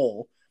saw a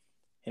hole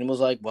and was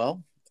like,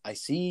 well, I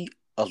see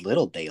a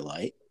little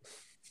daylight.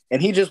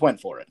 And he just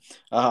went for it.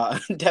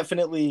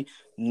 Definitely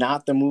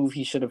not the move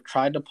he should have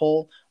tried to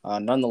pull.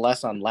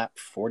 Nonetheless, on lap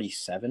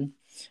 47,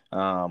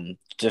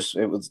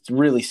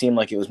 really seemed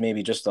like it was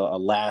maybe just a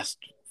last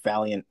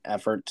valiant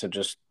effort to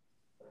just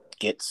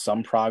get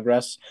some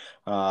progress.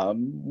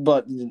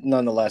 But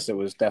nonetheless, it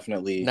was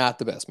definitely not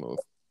the best move.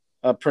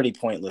 A pretty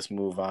pointless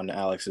move on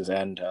Alex's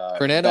end.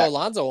 Fernando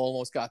Alonso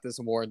almost got this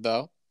award,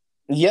 though.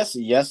 Yes,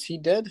 he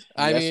did.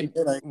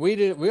 We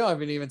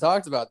haven't even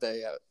talked about that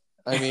yet.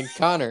 I mean,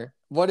 Connor,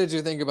 what did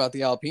you think about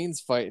the Alpines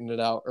fighting it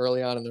out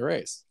early on in the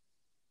race?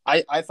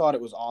 I thought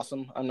it was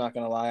awesome. I'm not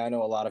going to lie. I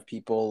know a lot of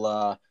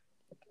people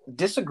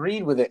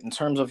disagreed with it in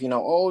terms of,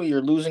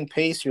 you're losing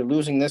pace, you're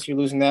losing this, you're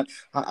losing that.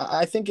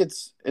 I think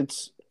it's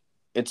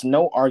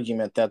no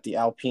argument that the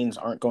Alpines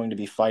aren't going to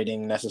be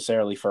fighting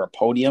necessarily for a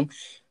podium.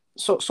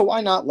 So why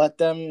not let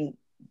them,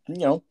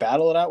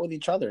 battle it out with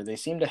each other? They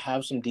seem to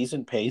have some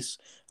decent pace.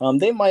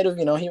 They might have,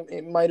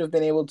 he might have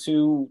been able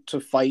to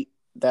fight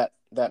that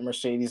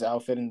Mercedes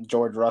outfit and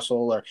George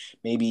Russell, or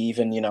maybe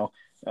even,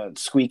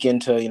 squeak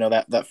into,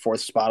 that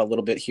fourth spot a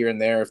little bit here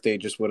and there if they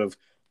just would have,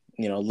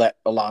 let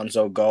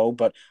Alonso go.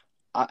 But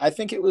I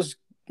think it was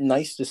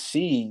nice to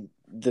see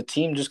the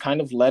team just kind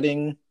of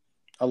letting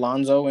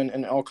Alonso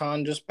and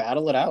Ocon just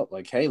battle it out.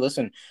 Like, hey,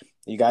 listen,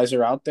 you guys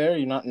are out there.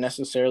 You're not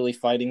necessarily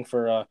fighting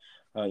for a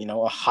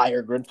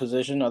higher grid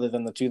position other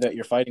than the two that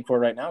you're fighting for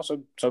right now.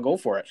 So go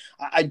for it.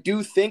 I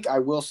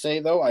will say,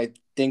 though, I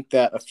think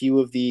that a few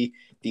of the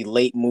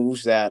late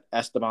moves that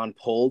Esteban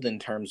pulled in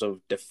terms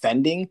of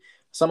defending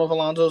some of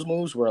Alonso's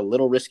moves were a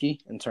little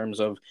risky in terms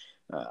of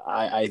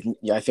I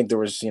think there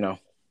was,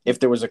 if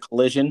there was a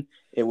collision,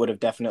 it would have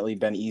definitely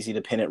been easy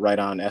to pin it right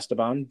on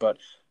Esteban. But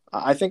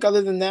I think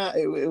other than that,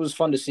 it was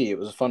fun to see. It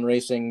was fun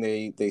racing.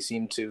 They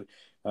seemed to,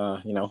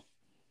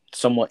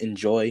 somewhat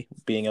enjoy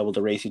being able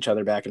to race each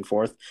other back and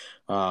forth.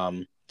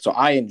 So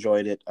I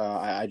enjoyed it.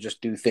 I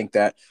just do think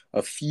that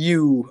a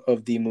few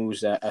of the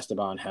moves that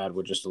Esteban had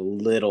were just a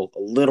little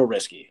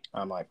risky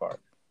on my part.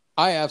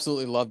 I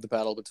absolutely loved the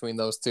battle between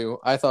those two.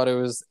 I thought it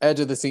was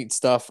edge of the seat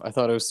stuff. I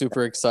thought it was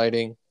super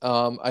exciting.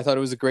 I thought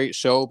it was a great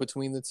show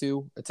between the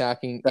two,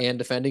 attacking and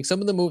defending.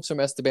 Some of the moves from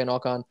Esteban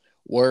Ocon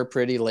were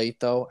pretty late,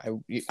 though.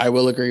 I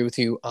will agree with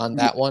you on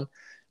that one.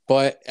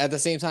 But at the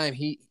same time,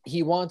 he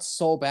wants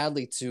so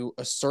badly to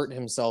assert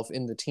himself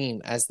in the team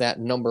as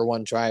that number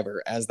one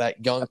driver, as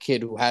that young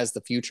kid who has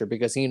the future,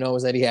 because he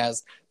knows that he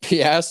has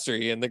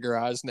Piastri in the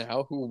garage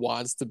now who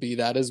wants to be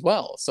that as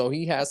well. So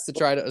he has to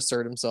try to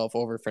assert himself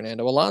over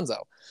Fernando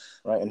Alonso.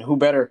 Right, and who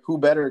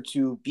better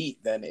to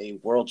beat than a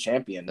world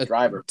champion A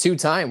driver,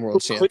 two-time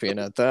world champion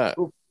at that.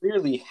 who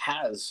clearly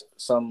has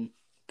some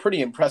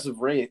pretty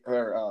impressive rate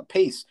or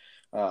pace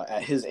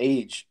at his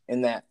age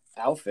in that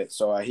outfit.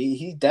 So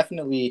he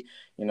definitely,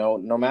 no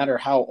matter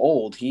how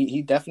old,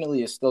 he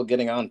definitely is still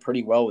getting on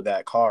pretty well with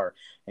that car.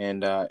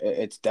 And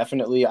it's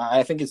definitely,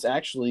 I think it's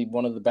actually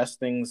one of the best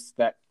things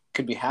that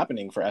could be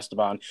happening for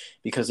Esteban,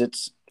 because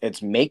it's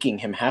making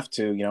him have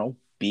to,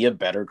 be a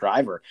better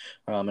driver.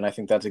 And I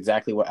think that's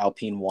exactly what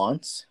Alpine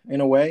wants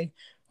in a way.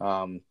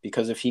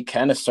 Because if he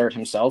can assert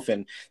himself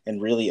and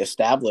really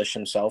establish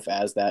himself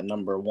as that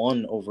number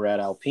one over at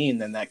Alpine,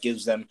 then that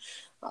gives them,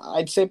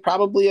 I'd say,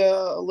 probably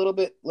a little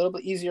bit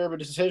easier of a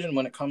decision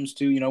when it comes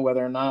to,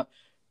 whether or not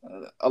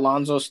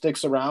Alonso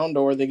sticks around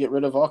or they get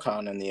rid of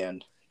Ocon in the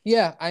end.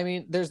 Yeah, I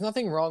mean, there's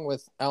nothing wrong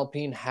with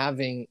Alpine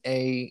having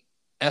a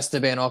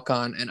Esteban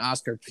Ocon and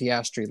Oscar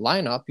Piastri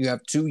lineup. You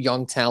have two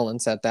young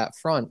talents at that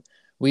front.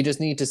 We just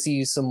need to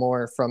see some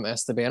more from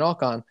Esteban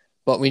Ocon,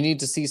 but we need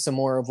to see some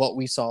more of what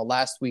we saw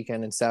last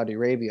weekend in Saudi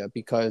Arabia,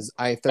 because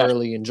I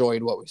thoroughly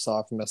enjoyed what we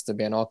saw from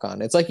Esteban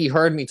Ocon. It's like he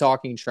heard me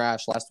talking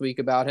trash last week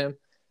about him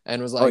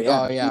and was like,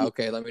 "Oh yeah,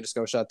 okay, let me just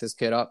go shut this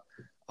kid up."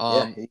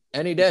 And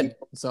he did.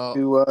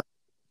 So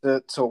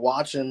to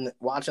watch and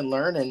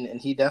learn, and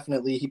he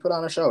definitely put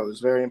on a show. It was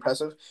very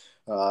impressive.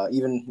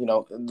 Even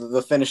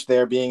the finish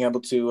there, being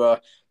able to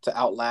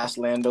outlast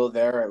Lando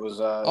there, it was.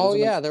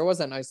 There was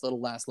a nice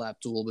little last lap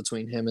duel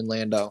between him and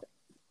Lando,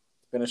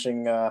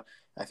 finishing.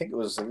 I think it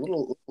was a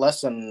little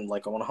less than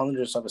like a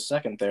 100th of a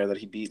second there that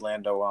he beat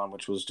Lando on,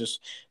 which was just,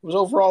 it was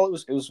overall,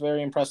 it was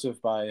very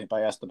impressive by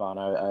Esteban.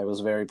 I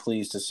was very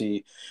pleased to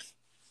see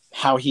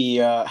how he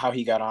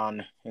got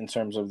on in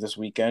terms of this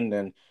weekend,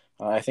 and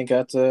I think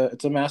it's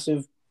a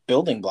massive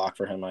building block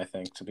for him, I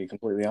think, to be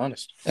completely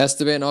honest.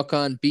 Esteban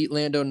Ocon beat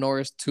Lando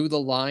Norris to the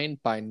line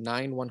by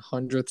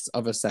 9/100ths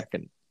of a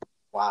second.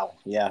 Wow.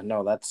 Yeah.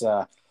 No, that's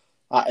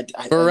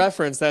for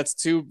reference,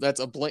 that's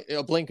a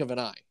blink of an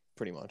eye,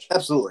 pretty much.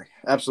 Absolutely.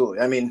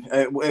 I mean,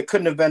 it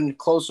couldn't have been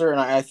closer, and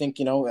I think,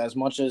 as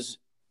much as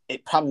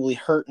it probably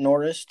hurt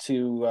Norris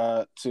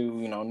to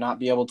not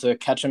be able to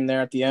catch him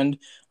there at the end,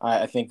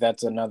 I think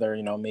that's another,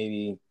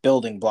 maybe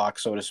building block,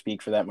 so to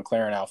speak, for that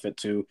McLaren outfit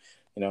to,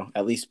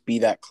 at least be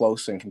that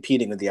close and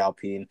competing with the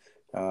Alpine.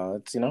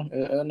 It's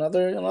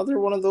another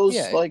one of those,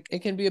 like, it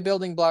can be a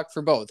building block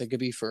for both. It could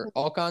be for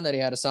Ocon that he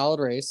had a solid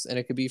race, and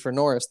it could be for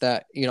Norris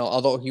that,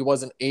 although he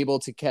wasn't able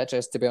to catch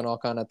Esteban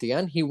Ocon at the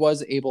end, he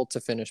was able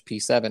to finish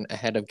P7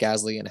 ahead of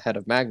Gasly and ahead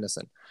of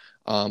Magnussen,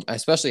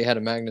 especially ahead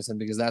of Magnussen,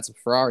 because that's a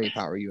Ferrari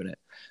power unit.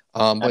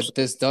 But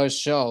this does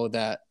show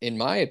that, in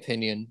my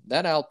opinion,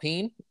 that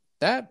Alpine,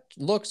 that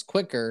looks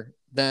quicker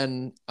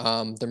than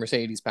the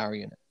Mercedes power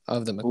unit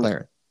of the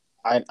McLaren.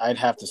 I'd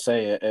have to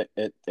say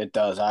it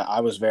does. I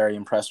was very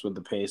impressed with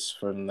the pace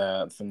from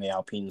the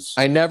Alpines.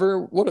 I never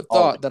would have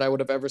thought that I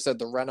would have ever said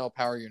the Renault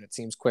power unit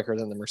seems quicker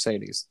than the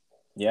Mercedes.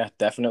 Yeah,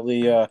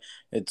 definitely.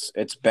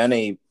 It's been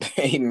a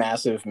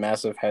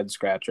massive head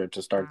scratcher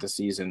to start the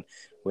season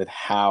with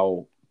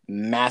how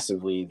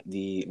massively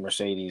the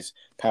Mercedes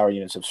power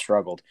units have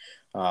struggled.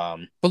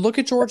 But look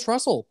at George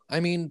Russell.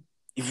 I mean,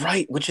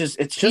 right, which is,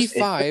 it's just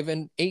P5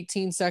 and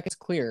 18 seconds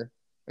clear.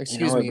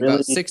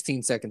 About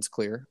 16 seconds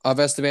clear of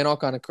Esteban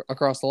Ocon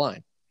across the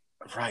line.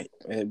 Right.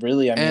 It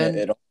really,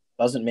 it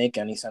doesn't make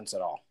any sense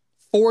at all.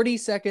 40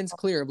 seconds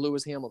clear of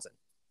Lewis Hamilton.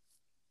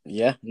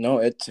 Yeah, no,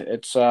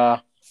 it's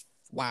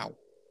wow.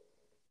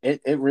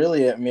 It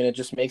really, it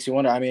just makes you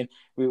wonder. I mean,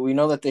 we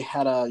know that they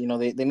had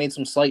they made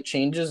some slight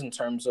changes in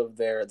terms of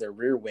their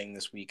rear wing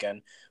this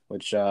weekend,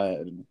 which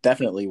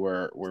definitely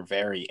were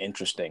very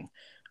interesting,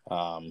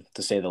 to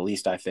say the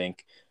least, I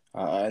think.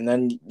 And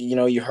then,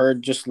 you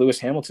heard just Lewis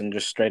Hamilton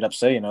just straight up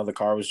say, the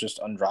car was just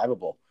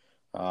undrivable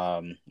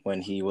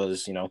when he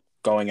was,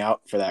 going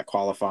out for that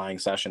qualifying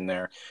session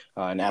there.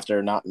 And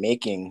after not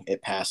making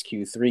it past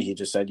Q3, he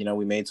just said,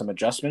 we made some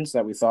adjustments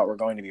that we thought were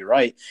going to be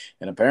right.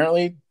 And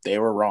apparently they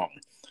were wrong.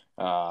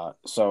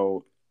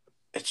 So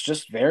it's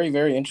just very,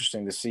 very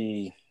interesting to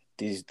see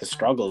the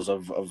struggles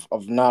of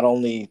not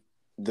only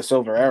the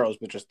Silver Arrows,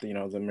 but just the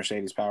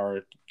Mercedes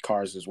powered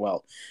cars as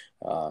well.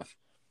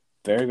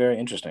 Very, very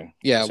interesting.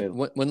 Yeah,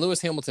 when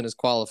Lewis Hamilton is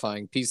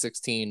qualifying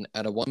P16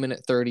 at a 1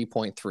 minute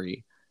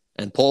 30.3,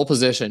 and pole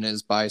position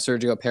is by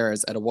Sergio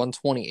Perez at a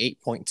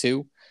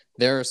 128.2,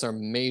 there are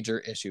some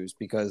major issues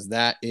because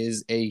that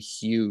is a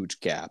huge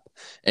gap.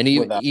 And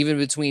even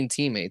between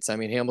teammates, I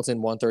mean, Hamilton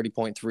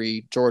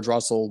 130.3, George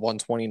Russell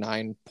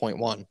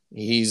 129.1.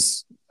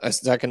 He's a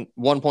second,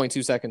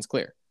 1.2 seconds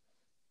clear.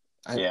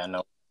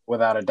 No,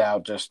 without a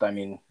doubt. Just, I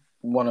mean,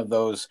 one of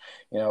those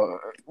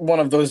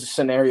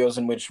scenarios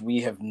in which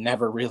we have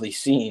never really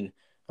seen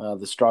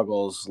the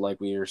struggles like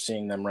we are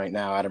seeing them right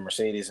now out of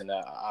Mercedes and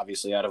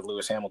obviously out of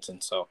Lewis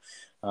Hamilton. So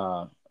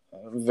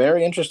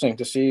very interesting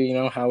to see,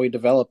 how we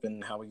develop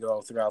and how we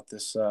go throughout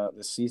this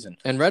season.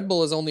 And Red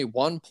Bull is only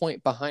 1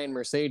 point behind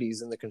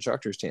Mercedes in the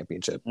Constructors'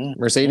 Championship.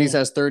 Mercedes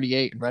has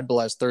 38 and Red Bull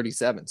has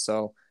 37.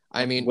 So,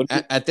 I mean,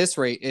 at this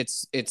rate,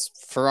 it's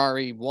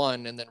Ferrari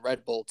 1 and then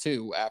Red Bull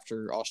 2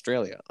 after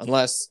Australia,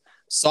 unless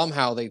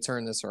somehow they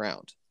turn this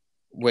around,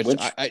 which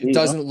it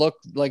doesn't look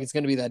like it's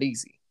going to be that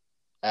easy.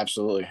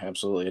 Absolutely.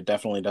 It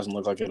definitely doesn't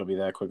look like it'll be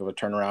that quick of a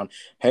turnaround.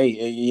 Hey,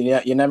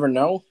 you never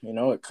know.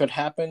 It could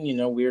happen.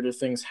 Weirder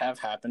things have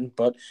happened,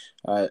 but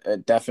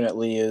it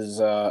definitely is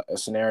a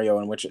scenario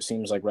in which it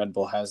seems like Red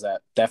Bull has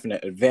that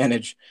definite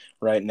advantage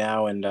right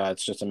now, and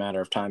it's just a matter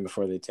of time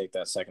before they take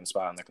that second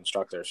spot in the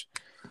Constructors.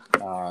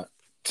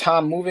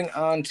 Tom, moving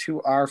on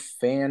to our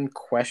fan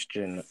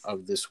question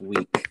of this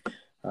week.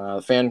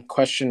 Fan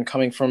question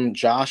coming from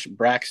Josh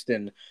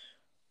Braxton.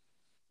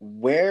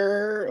 We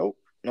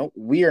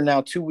are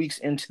now 2 weeks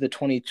into the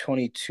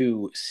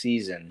 2022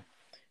 season.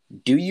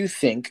 Do you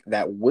think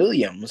that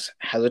Williams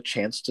has a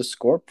chance to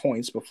score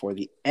points before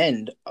the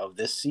end of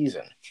this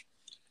season?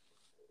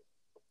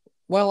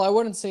 Well, I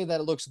wouldn't say that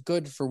it looks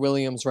good for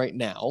Williams right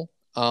now.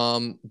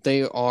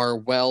 They are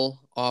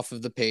well off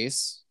of the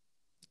pace.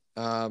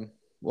 I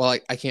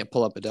can't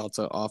pull up a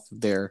delta off of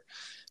their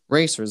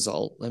race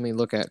result. Let me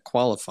look at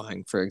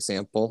qualifying, for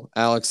example.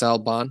 Alex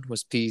Albon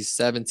was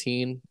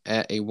P17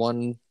 at a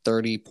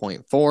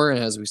 130.4,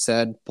 and as we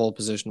said, pole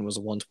position was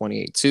a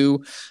 128.2.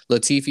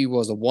 Latifi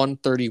was a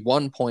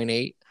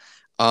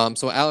 131.8.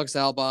 So Alex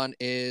Albon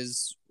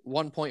is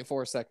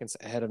 1.4 seconds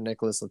ahead of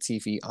Nicholas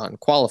Latifi on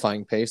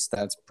qualifying pace.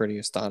 That's pretty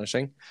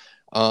astonishing.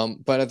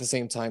 But at the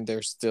same time,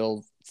 they're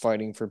still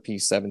fighting for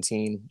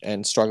P17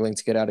 and struggling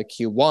to get out of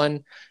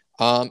Q1.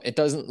 It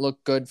doesn't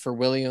look good for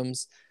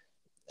Williams.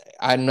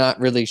 I'm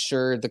not really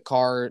sure. The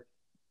car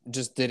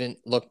just didn't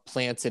look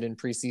planted in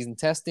preseason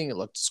testing. It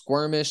looked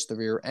squirmish. The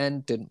rear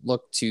end didn't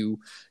look too,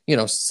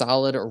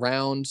 solid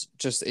around.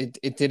 Just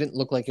it didn't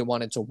look like it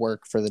wanted to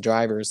work for the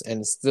drivers,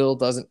 and still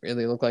doesn't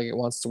really look like it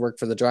wants to work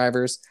for the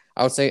drivers.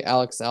 I would say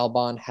Alex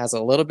Albon has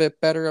a little bit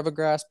better of a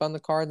grasp on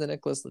the car than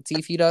Nicholas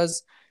Latifi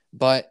does.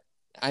 But,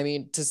 I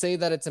mean, to say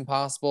that it's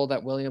impossible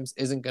that Williams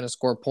isn't going to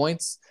score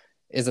points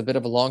is a bit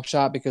of a long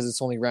shot because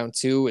it's only round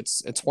 2.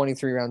 It's a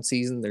 23-round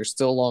season. There's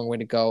still a long way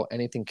to go.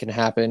 Anything can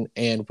happen,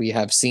 and we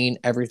have seen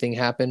everything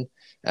happen,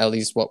 at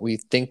least what we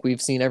think we've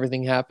seen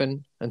everything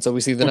happen, until we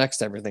see the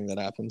next everything that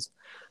happens.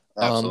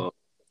 Absolutely.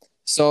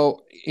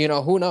 So,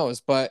 who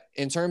knows? But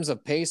in terms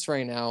of pace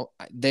right now,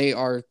 they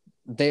are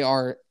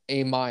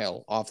a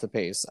mile off the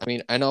pace. I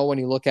mean, I know when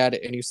you look at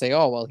it and you say,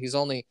 oh, well, he's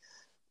only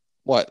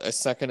a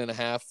second and a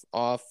half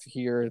off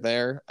here or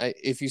there.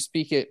 If you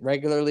speak it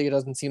regularly, it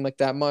doesn't seem like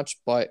that much,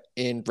 but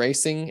in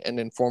racing and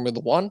in Formula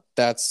One,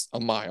 that's a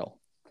mile.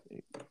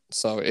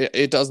 So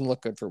it doesn't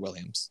look good for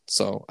Williams.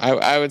 So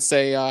I would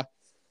say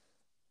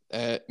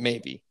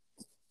maybe.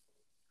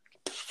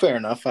 Fair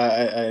enough.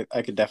 I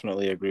could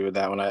definitely agree with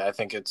that one. I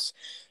think it's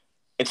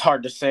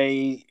hard to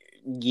say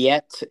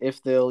yet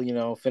if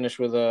they'll finish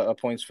with a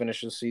points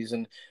finish this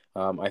season.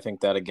 I think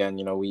that again,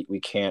 we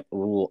can't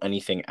rule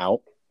anything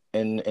out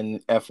in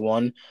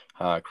F1.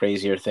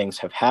 Crazier things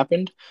have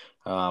happened.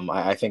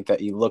 I think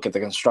that you look at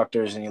the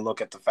constructors and you look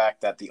at the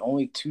fact that the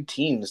only 2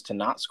 teams to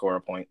not score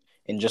a point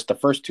in just the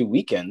first 2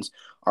 weekends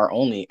are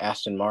only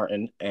Aston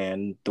Martin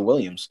and the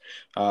Williams.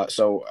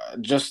 So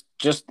just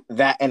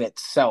that in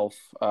itself,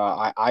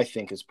 I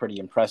think is pretty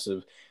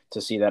impressive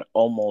to see that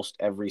almost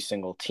every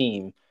single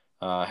team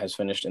has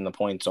finished in the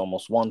points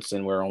almost once,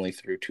 and we're only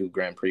through 2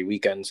 Grand Prix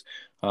weekends.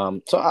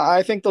 So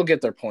I think they'll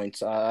get their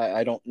points.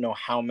 I don't know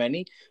how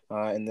many,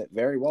 and that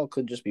very well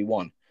could just be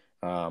 1.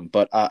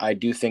 But I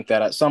do think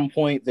that at some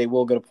point they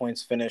will get a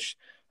points finish.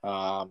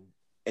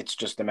 It's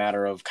just a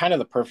matter of kind of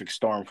the perfect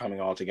storm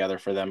coming all together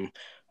for them,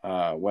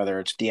 whether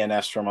it's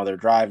DNFs from other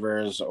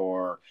drivers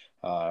or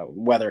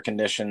weather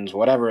conditions,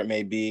 whatever it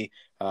may be.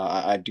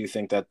 I do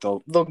think that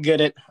they'll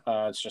get it.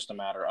 It's just a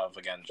matter of,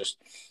 again,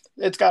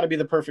 it's got to be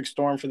the perfect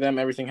storm for them.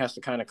 Everything has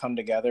to kind of come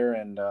together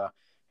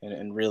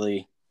and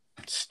really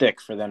stick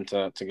for them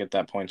to get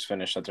that points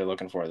finish that they're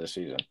looking for this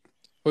season.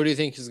 Who do you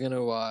think is going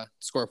to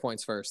score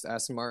points first,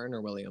 Aston Martin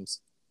or Williams?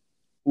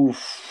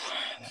 Oof.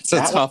 It's a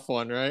tough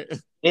one, right?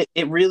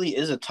 It really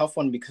is a tough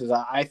one because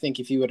I think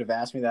if you would have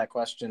asked me that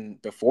question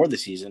before the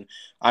season,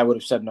 I would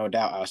have said no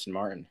doubt Aston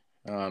Martin.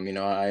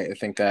 I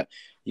think that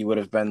you would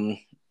have been,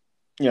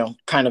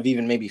 kind of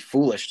even maybe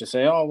foolish to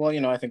say, oh,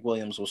 well, I think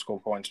Williams will score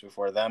points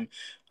before them.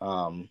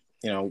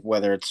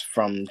 Whether it's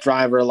from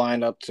driver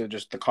lineup to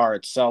just the car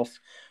itself.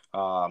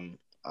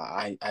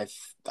 I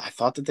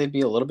thought that they'd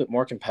be a little bit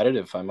more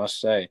competitive, I must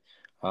say.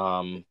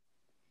 I'm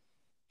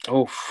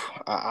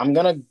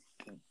gonna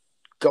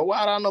go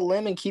out on a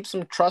limb and keep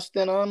some trust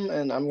in them,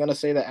 and I'm gonna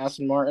say that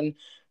Aston Martin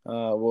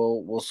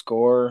will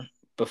score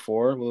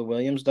before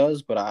Williams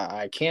does, but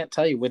I can't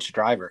tell you which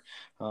driver.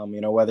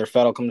 Whether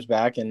Vettel comes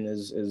back and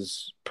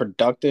is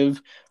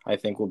productive, I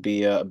think will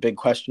be a big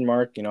question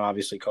mark.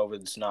 Obviously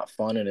COVID's not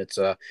fun, and it's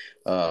a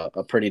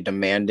pretty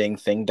demanding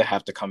thing to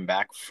have to come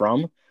back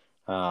from.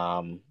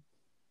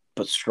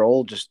 But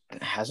Stroll just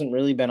hasn't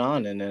really been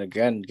on, and then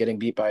again, getting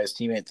beat by his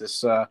teammate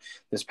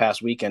this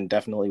past weekend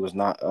definitely was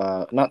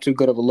not too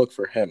good of a look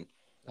for him.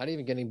 Not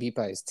even getting beat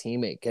by his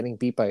teammate, getting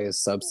beat by his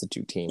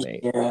substitute teammate.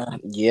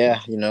 Yeah,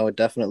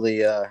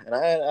 definitely. And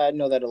I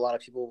know that a lot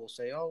of people will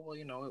say, oh, well,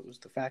 it was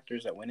the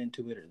factors that went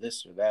into it or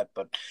this or that.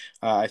 But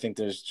I think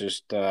there's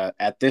just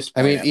at this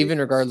point. I mean, even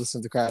regardless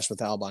of the crash with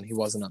Albon, he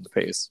wasn't on the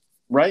pace.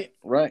 Right.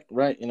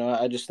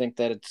 I just think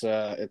that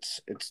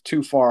it's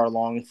too far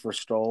along for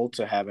Stroll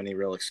to have any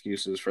real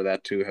excuses for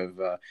that to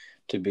have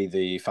to be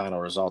the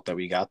final result that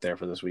we got there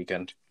for this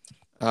weekend.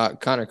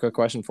 Connor, quick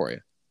question for you.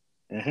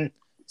 Mm-hmm.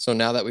 So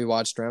now that we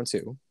watched round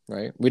 2,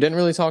 right? We didn't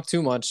really talk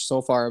too much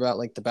so far about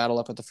like the battle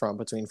up at the front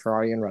between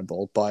Ferrari and Red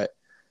Bull, but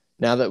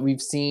now that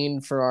we've seen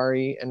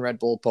Ferrari and Red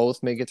Bull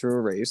both make it through a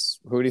race,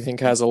 who do you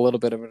think has a little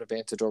bit of an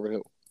advantage over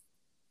who?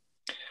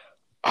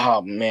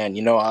 Oh man,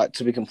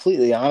 to be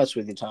completely honest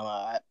with you,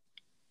 Tom,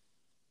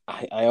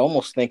 I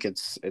almost think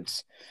it's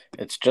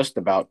just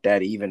about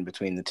dead even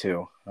between the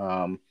two.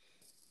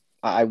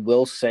 I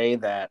will say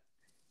that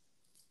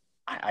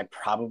I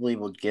probably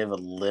will give a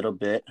little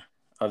bit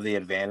of the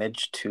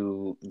advantage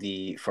to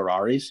the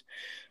Ferraris.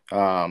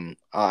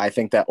 I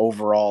think that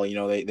overall,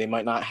 they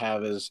might not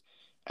have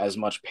as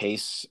much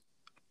pace,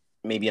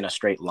 maybe in a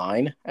straight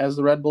line as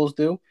the Red Bulls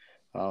do,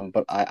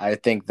 but I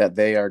think that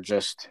they are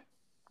just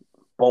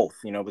both.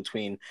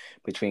 Between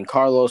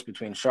Carlos,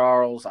 between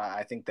Charles,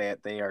 I think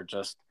that they are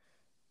just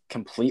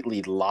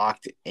completely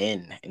locked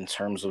in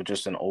terms of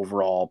just an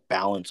overall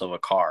balance of a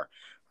car.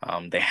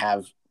 They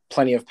have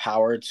plenty of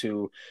power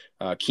to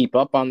keep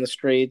up on the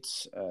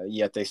straights,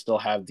 yet they still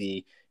have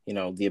the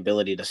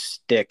ability to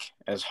stick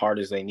as hard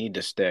as they need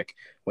to stick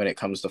when it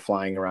comes to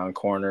flying around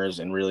corners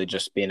and really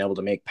just being able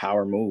to make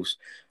power moves.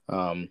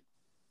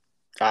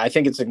 I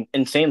think it's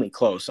insanely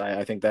close.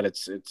 I think that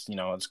it's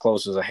as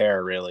close as a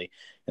hair really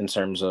in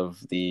terms of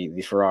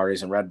the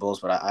Ferraris and Red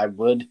Bulls, but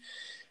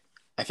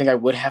I think I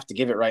would have to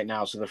give it right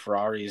now to the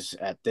Ferraris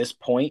at this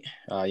point.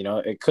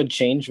 It could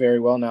change very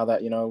well now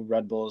that,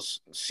 Red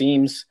Bulls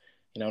seems,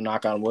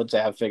 knock on wood,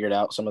 to have figured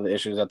out some of the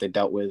issues that they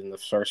dealt with in the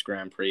first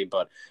Grand Prix.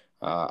 But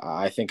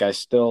I think I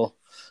still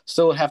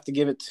would have to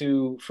give it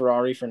to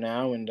Ferrari for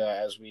now. And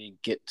as we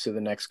get to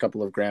the next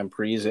couple of Grand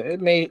Prix,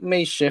 it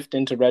may shift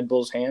into Red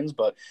Bull's hands.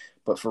 But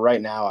for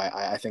right now,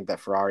 I think that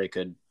Ferrari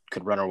could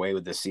run away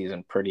with this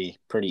season pretty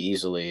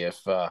easily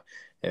if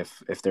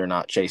they're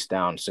not chased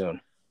down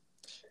soon.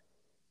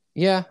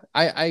 Yeah,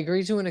 I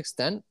agree to an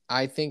extent.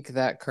 I think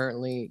that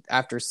currently,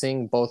 after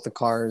seeing both the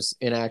cars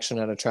in action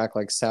at a track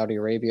like Saudi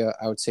Arabia,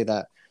 I would say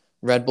that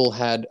Red Bull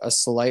had a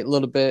slight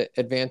little bit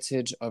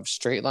advantage of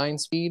straight line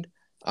speed,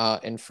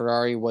 and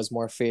Ferrari was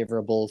more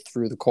favorable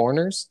through the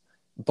corners.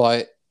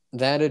 But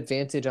that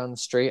advantage on the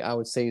straight, I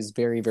would say, is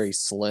very, very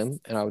slim.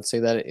 And I would say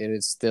that it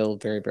is still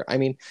very, very, I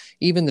mean,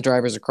 even the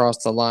drivers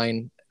across the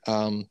line,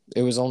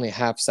 it was only a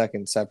half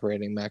second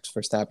separating Max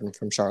Verstappen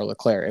from Charles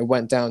Leclerc. It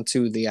went down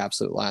to the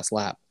absolute last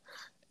lap.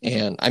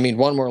 And I mean,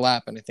 one more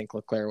lap, and I think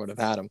Leclerc would have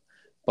had him.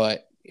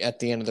 But at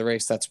the end of the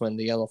race, that's when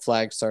the yellow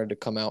flag started to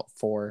come out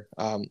for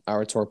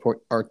our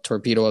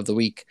torpedo of the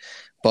week.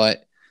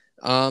 But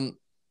I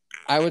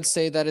would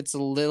say that it's a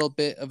little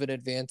bit of an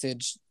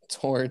advantage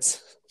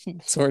towards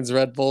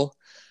Red Bull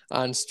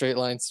on straight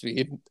line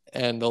speed,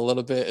 and a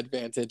little bit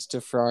advantage to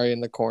Ferrari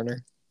in the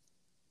corner.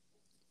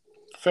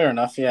 Fair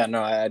enough. Yeah,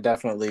 no, I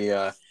definitely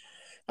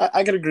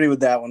I could agree with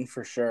that one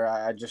for sure.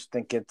 I just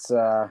think it's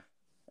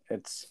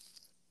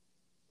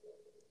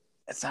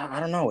I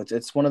don't know.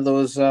 It's one of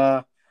those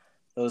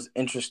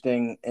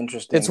interesting.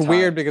 It's times.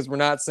 weird because we're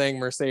not saying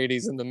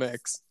Mercedes in the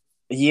mix.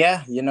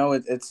 Yeah,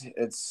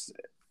 it's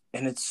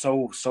and it's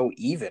so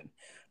even.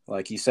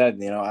 Like you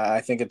said,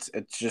 I think it's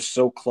just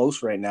so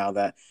close right now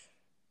that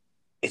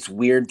it's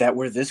weird that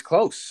we're this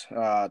close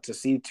to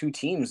see two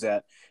teams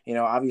that,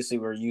 obviously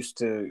we're used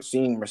to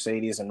seeing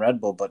Mercedes and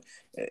Red Bull, but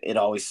it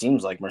always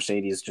seems like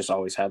Mercedes just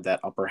always had that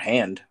upper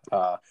hand.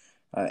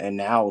 And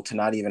now to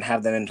not even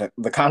have them in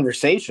the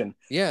conversation.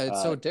 Yeah,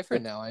 it's so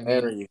different now. I mean,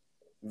 very,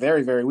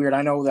 very, very weird.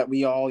 I know that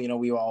we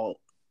all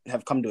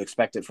have come to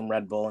expect it from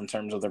Red Bull in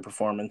terms of their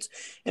performance,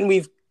 and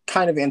we've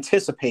kind of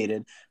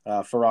anticipated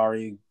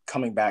Ferrari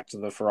coming back to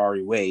the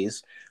Ferrari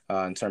ways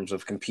in terms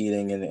of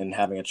competing and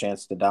having a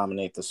chance to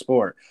dominate the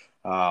sport.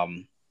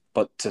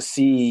 But to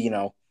see,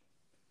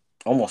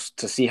 almost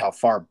to see how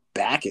far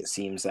back it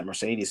seems that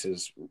Mercedes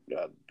has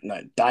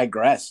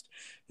digressed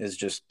is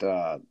just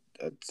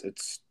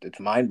it's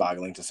mind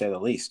boggling to say the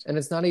least. And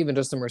it's not even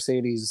just a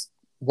Mercedes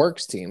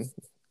works team,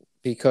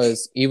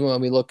 because even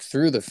when we look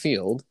through the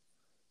field,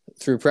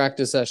 through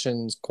practice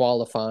sessions,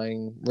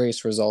 qualifying,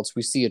 race results,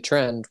 we see a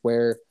trend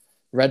where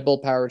Red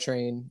Bull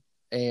powertrain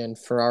and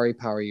Ferrari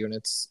power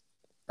units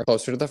are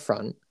closer to the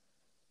front.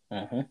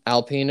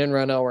 Alpine and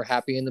Renault are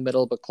happy in the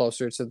middle, but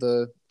closer to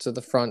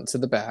the front, to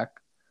the back.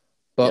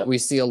 But Yep. we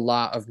see a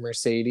lot of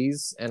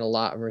Mercedes and a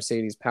lot of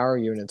Mercedes power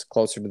units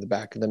closer to the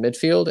back of the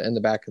midfield and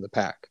the back of the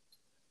pack.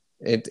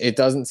 It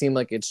doesn't seem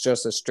like it's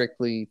just a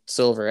strictly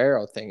Silver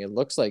Arrow thing. It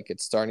looks like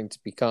it's starting to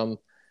become,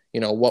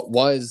 what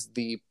was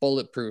the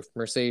bulletproof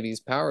Mercedes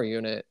power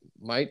unit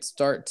might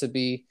start to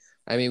be.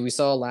 I mean, we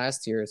saw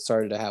last year it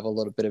started to have a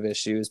little bit of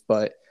issues,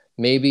 but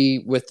maybe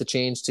with the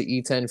change to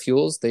E10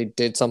 fuels, they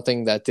did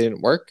something that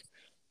didn't work.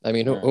 I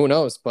mean, who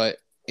knows? But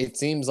it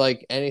seems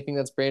like anything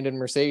that's branded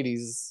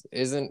Mercedes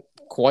isn't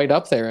quite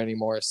up there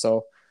anymore.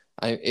 So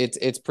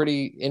it's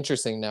pretty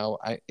interesting now.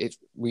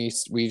 We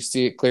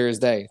see it clear as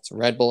day. It's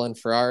Red Bull and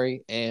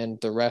Ferrari, and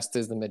the rest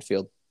is the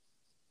midfield.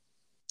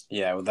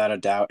 Yeah, without a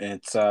doubt, and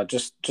it's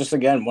just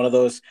again one of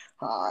those.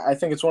 I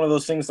think it's one of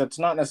those things that's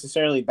not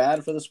necessarily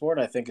bad for the sport.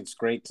 I think it's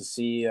great to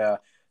see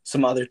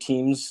some other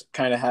teams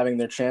kind of having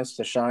their chance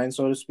to shine,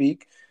 so to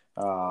speak.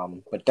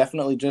 But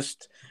definitely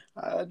just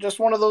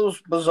one of those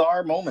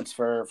bizarre moments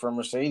for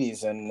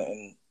Mercedes,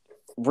 and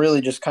really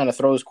just kind of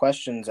throws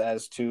questions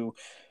as to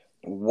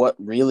what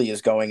really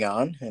is going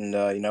on, and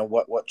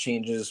what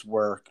changes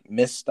were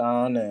missed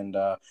on, and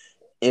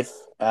if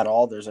at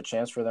all there's a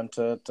chance for them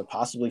to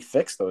possibly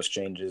fix those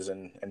changes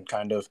and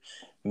kind of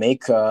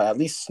make at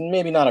least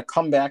maybe not a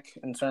comeback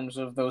in terms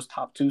of those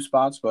top two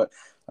spots, but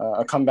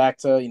a comeback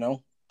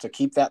to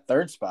keep that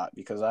third spot,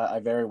 because I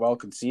very well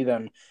could see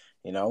them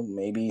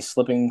maybe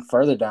slipping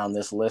further down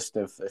this list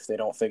if they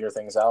don't figure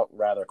things out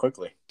rather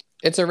quickly.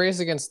 It's a race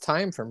against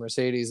time for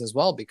Mercedes as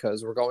well,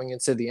 because we're going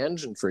into the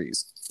engine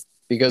freeze,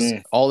 because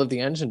all of the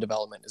engine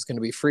development is going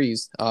to be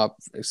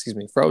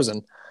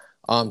frozen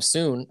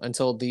soon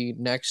until the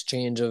next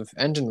change of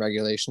engine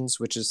regulations,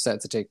 which is set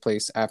to take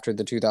place after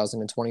the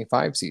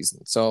 2025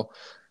 season. So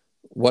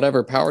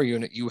whatever power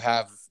unit you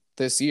have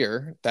this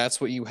year,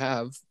 that's what you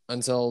have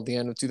until the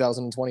end of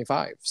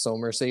 2025. So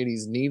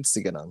Mercedes needs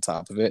to get on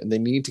top of it, and they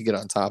need to get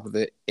on top of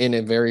it in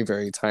a very,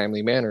 very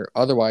timely manner.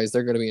 Otherwise,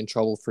 they're going to be in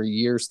trouble for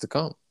years to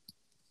come.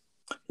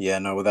 Yeah,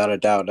 no, without a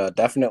doubt,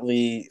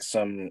 definitely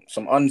some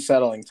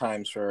unsettling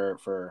times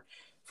for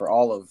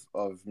all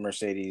of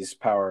Mercedes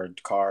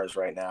powered cars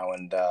right now,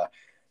 and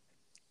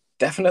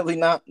definitely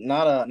not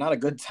a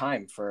good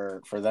time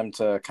for them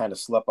to kind of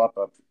slip up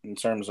in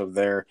terms of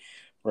their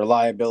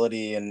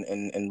reliability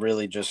and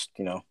really just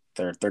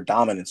their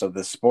dominance of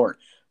this sport.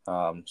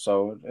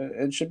 So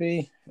it should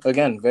be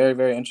again very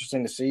very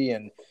interesting to see,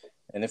 and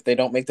if they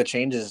don't make the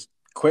changes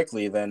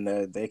quickly,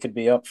 then they could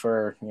be up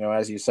for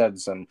as you said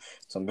some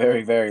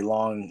very very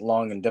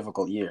long and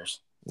difficult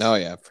years. Oh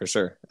yeah, for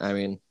sure. I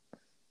mean,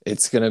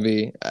 it's gonna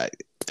be.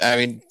 I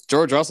mean,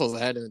 George Russell's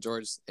ahead in the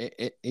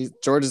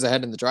George is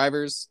ahead in the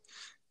drivers.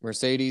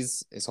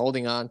 Mercedes is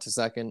holding on to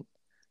second,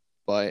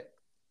 but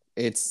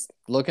it's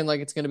looking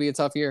like it's going to be a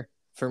tough year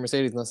for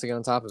Mercedes unless they get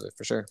on top of it,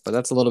 for sure. But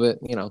that's a little bit,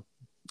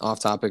 off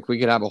topic. We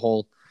could have a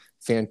whole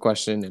fan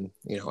question and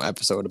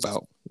episode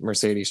about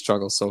Mercedes'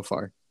 struggles so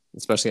far,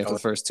 especially after the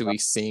first 2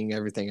 weeks, seeing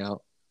everything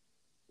out.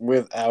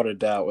 Without a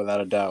doubt,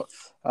 without a doubt.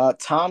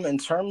 Tom, in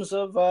terms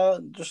of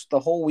just the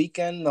whole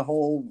weekend,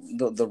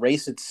 the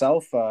race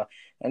itself,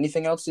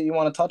 anything else that you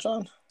want to touch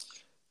on?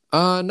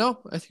 No,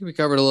 I think we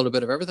covered a little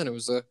bit of everything. It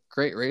was a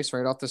great race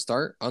right off the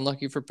start.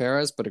 Unlucky for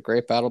Perez, but a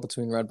great battle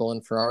between Red Bull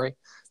and Ferrari.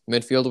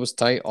 Midfield was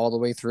tight all the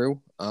way through.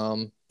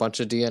 Bunch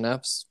of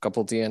DNFs,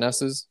 couple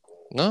DNSs.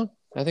 No,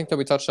 I think that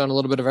we touched on a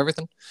little bit of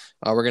everything.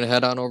 We're gonna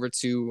head on over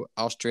to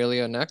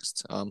Australia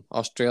next.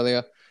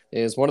 Australia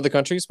is one of the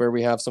countries where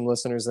we have some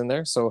listeners in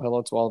there. So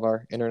hello to all of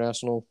our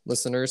international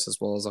listeners, as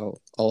well as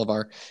all of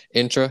our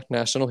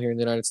intra-national here in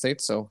the United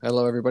States. So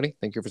hello, everybody.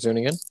 Thank you for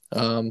tuning in.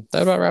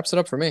 That about wraps it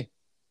up for me.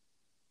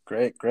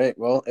 Great, great.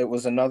 Well, it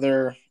was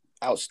another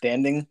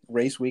outstanding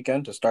race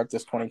weekend to start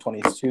this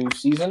 2022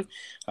 season.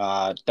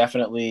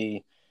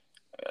 Definitely,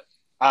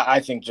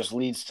 I think just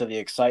leads to the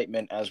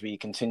excitement as we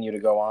continue to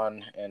go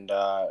on and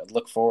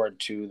look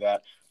forward to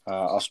that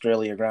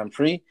Australia Grand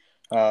Prix.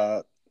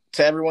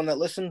 To everyone that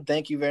listened,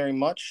 thank you very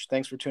much.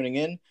 Thanks for tuning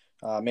in.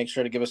 Make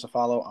sure to give us a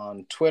follow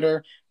on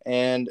Twitter.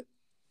 And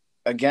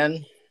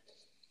again,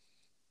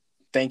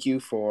 thank you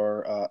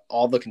for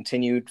all the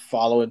continued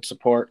follow and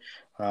support.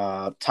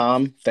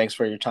 Tom, thanks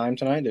for your time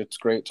tonight. It's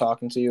great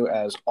talking to you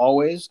as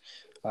always.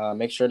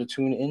 Make sure to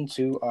tune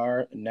into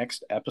our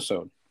next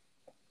episode.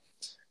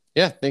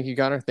 Yeah, thank you,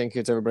 Connor. Thank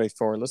you to everybody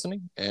for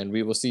listening, and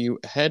we will see you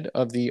ahead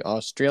of the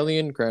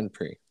Australian Grand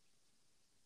Prix.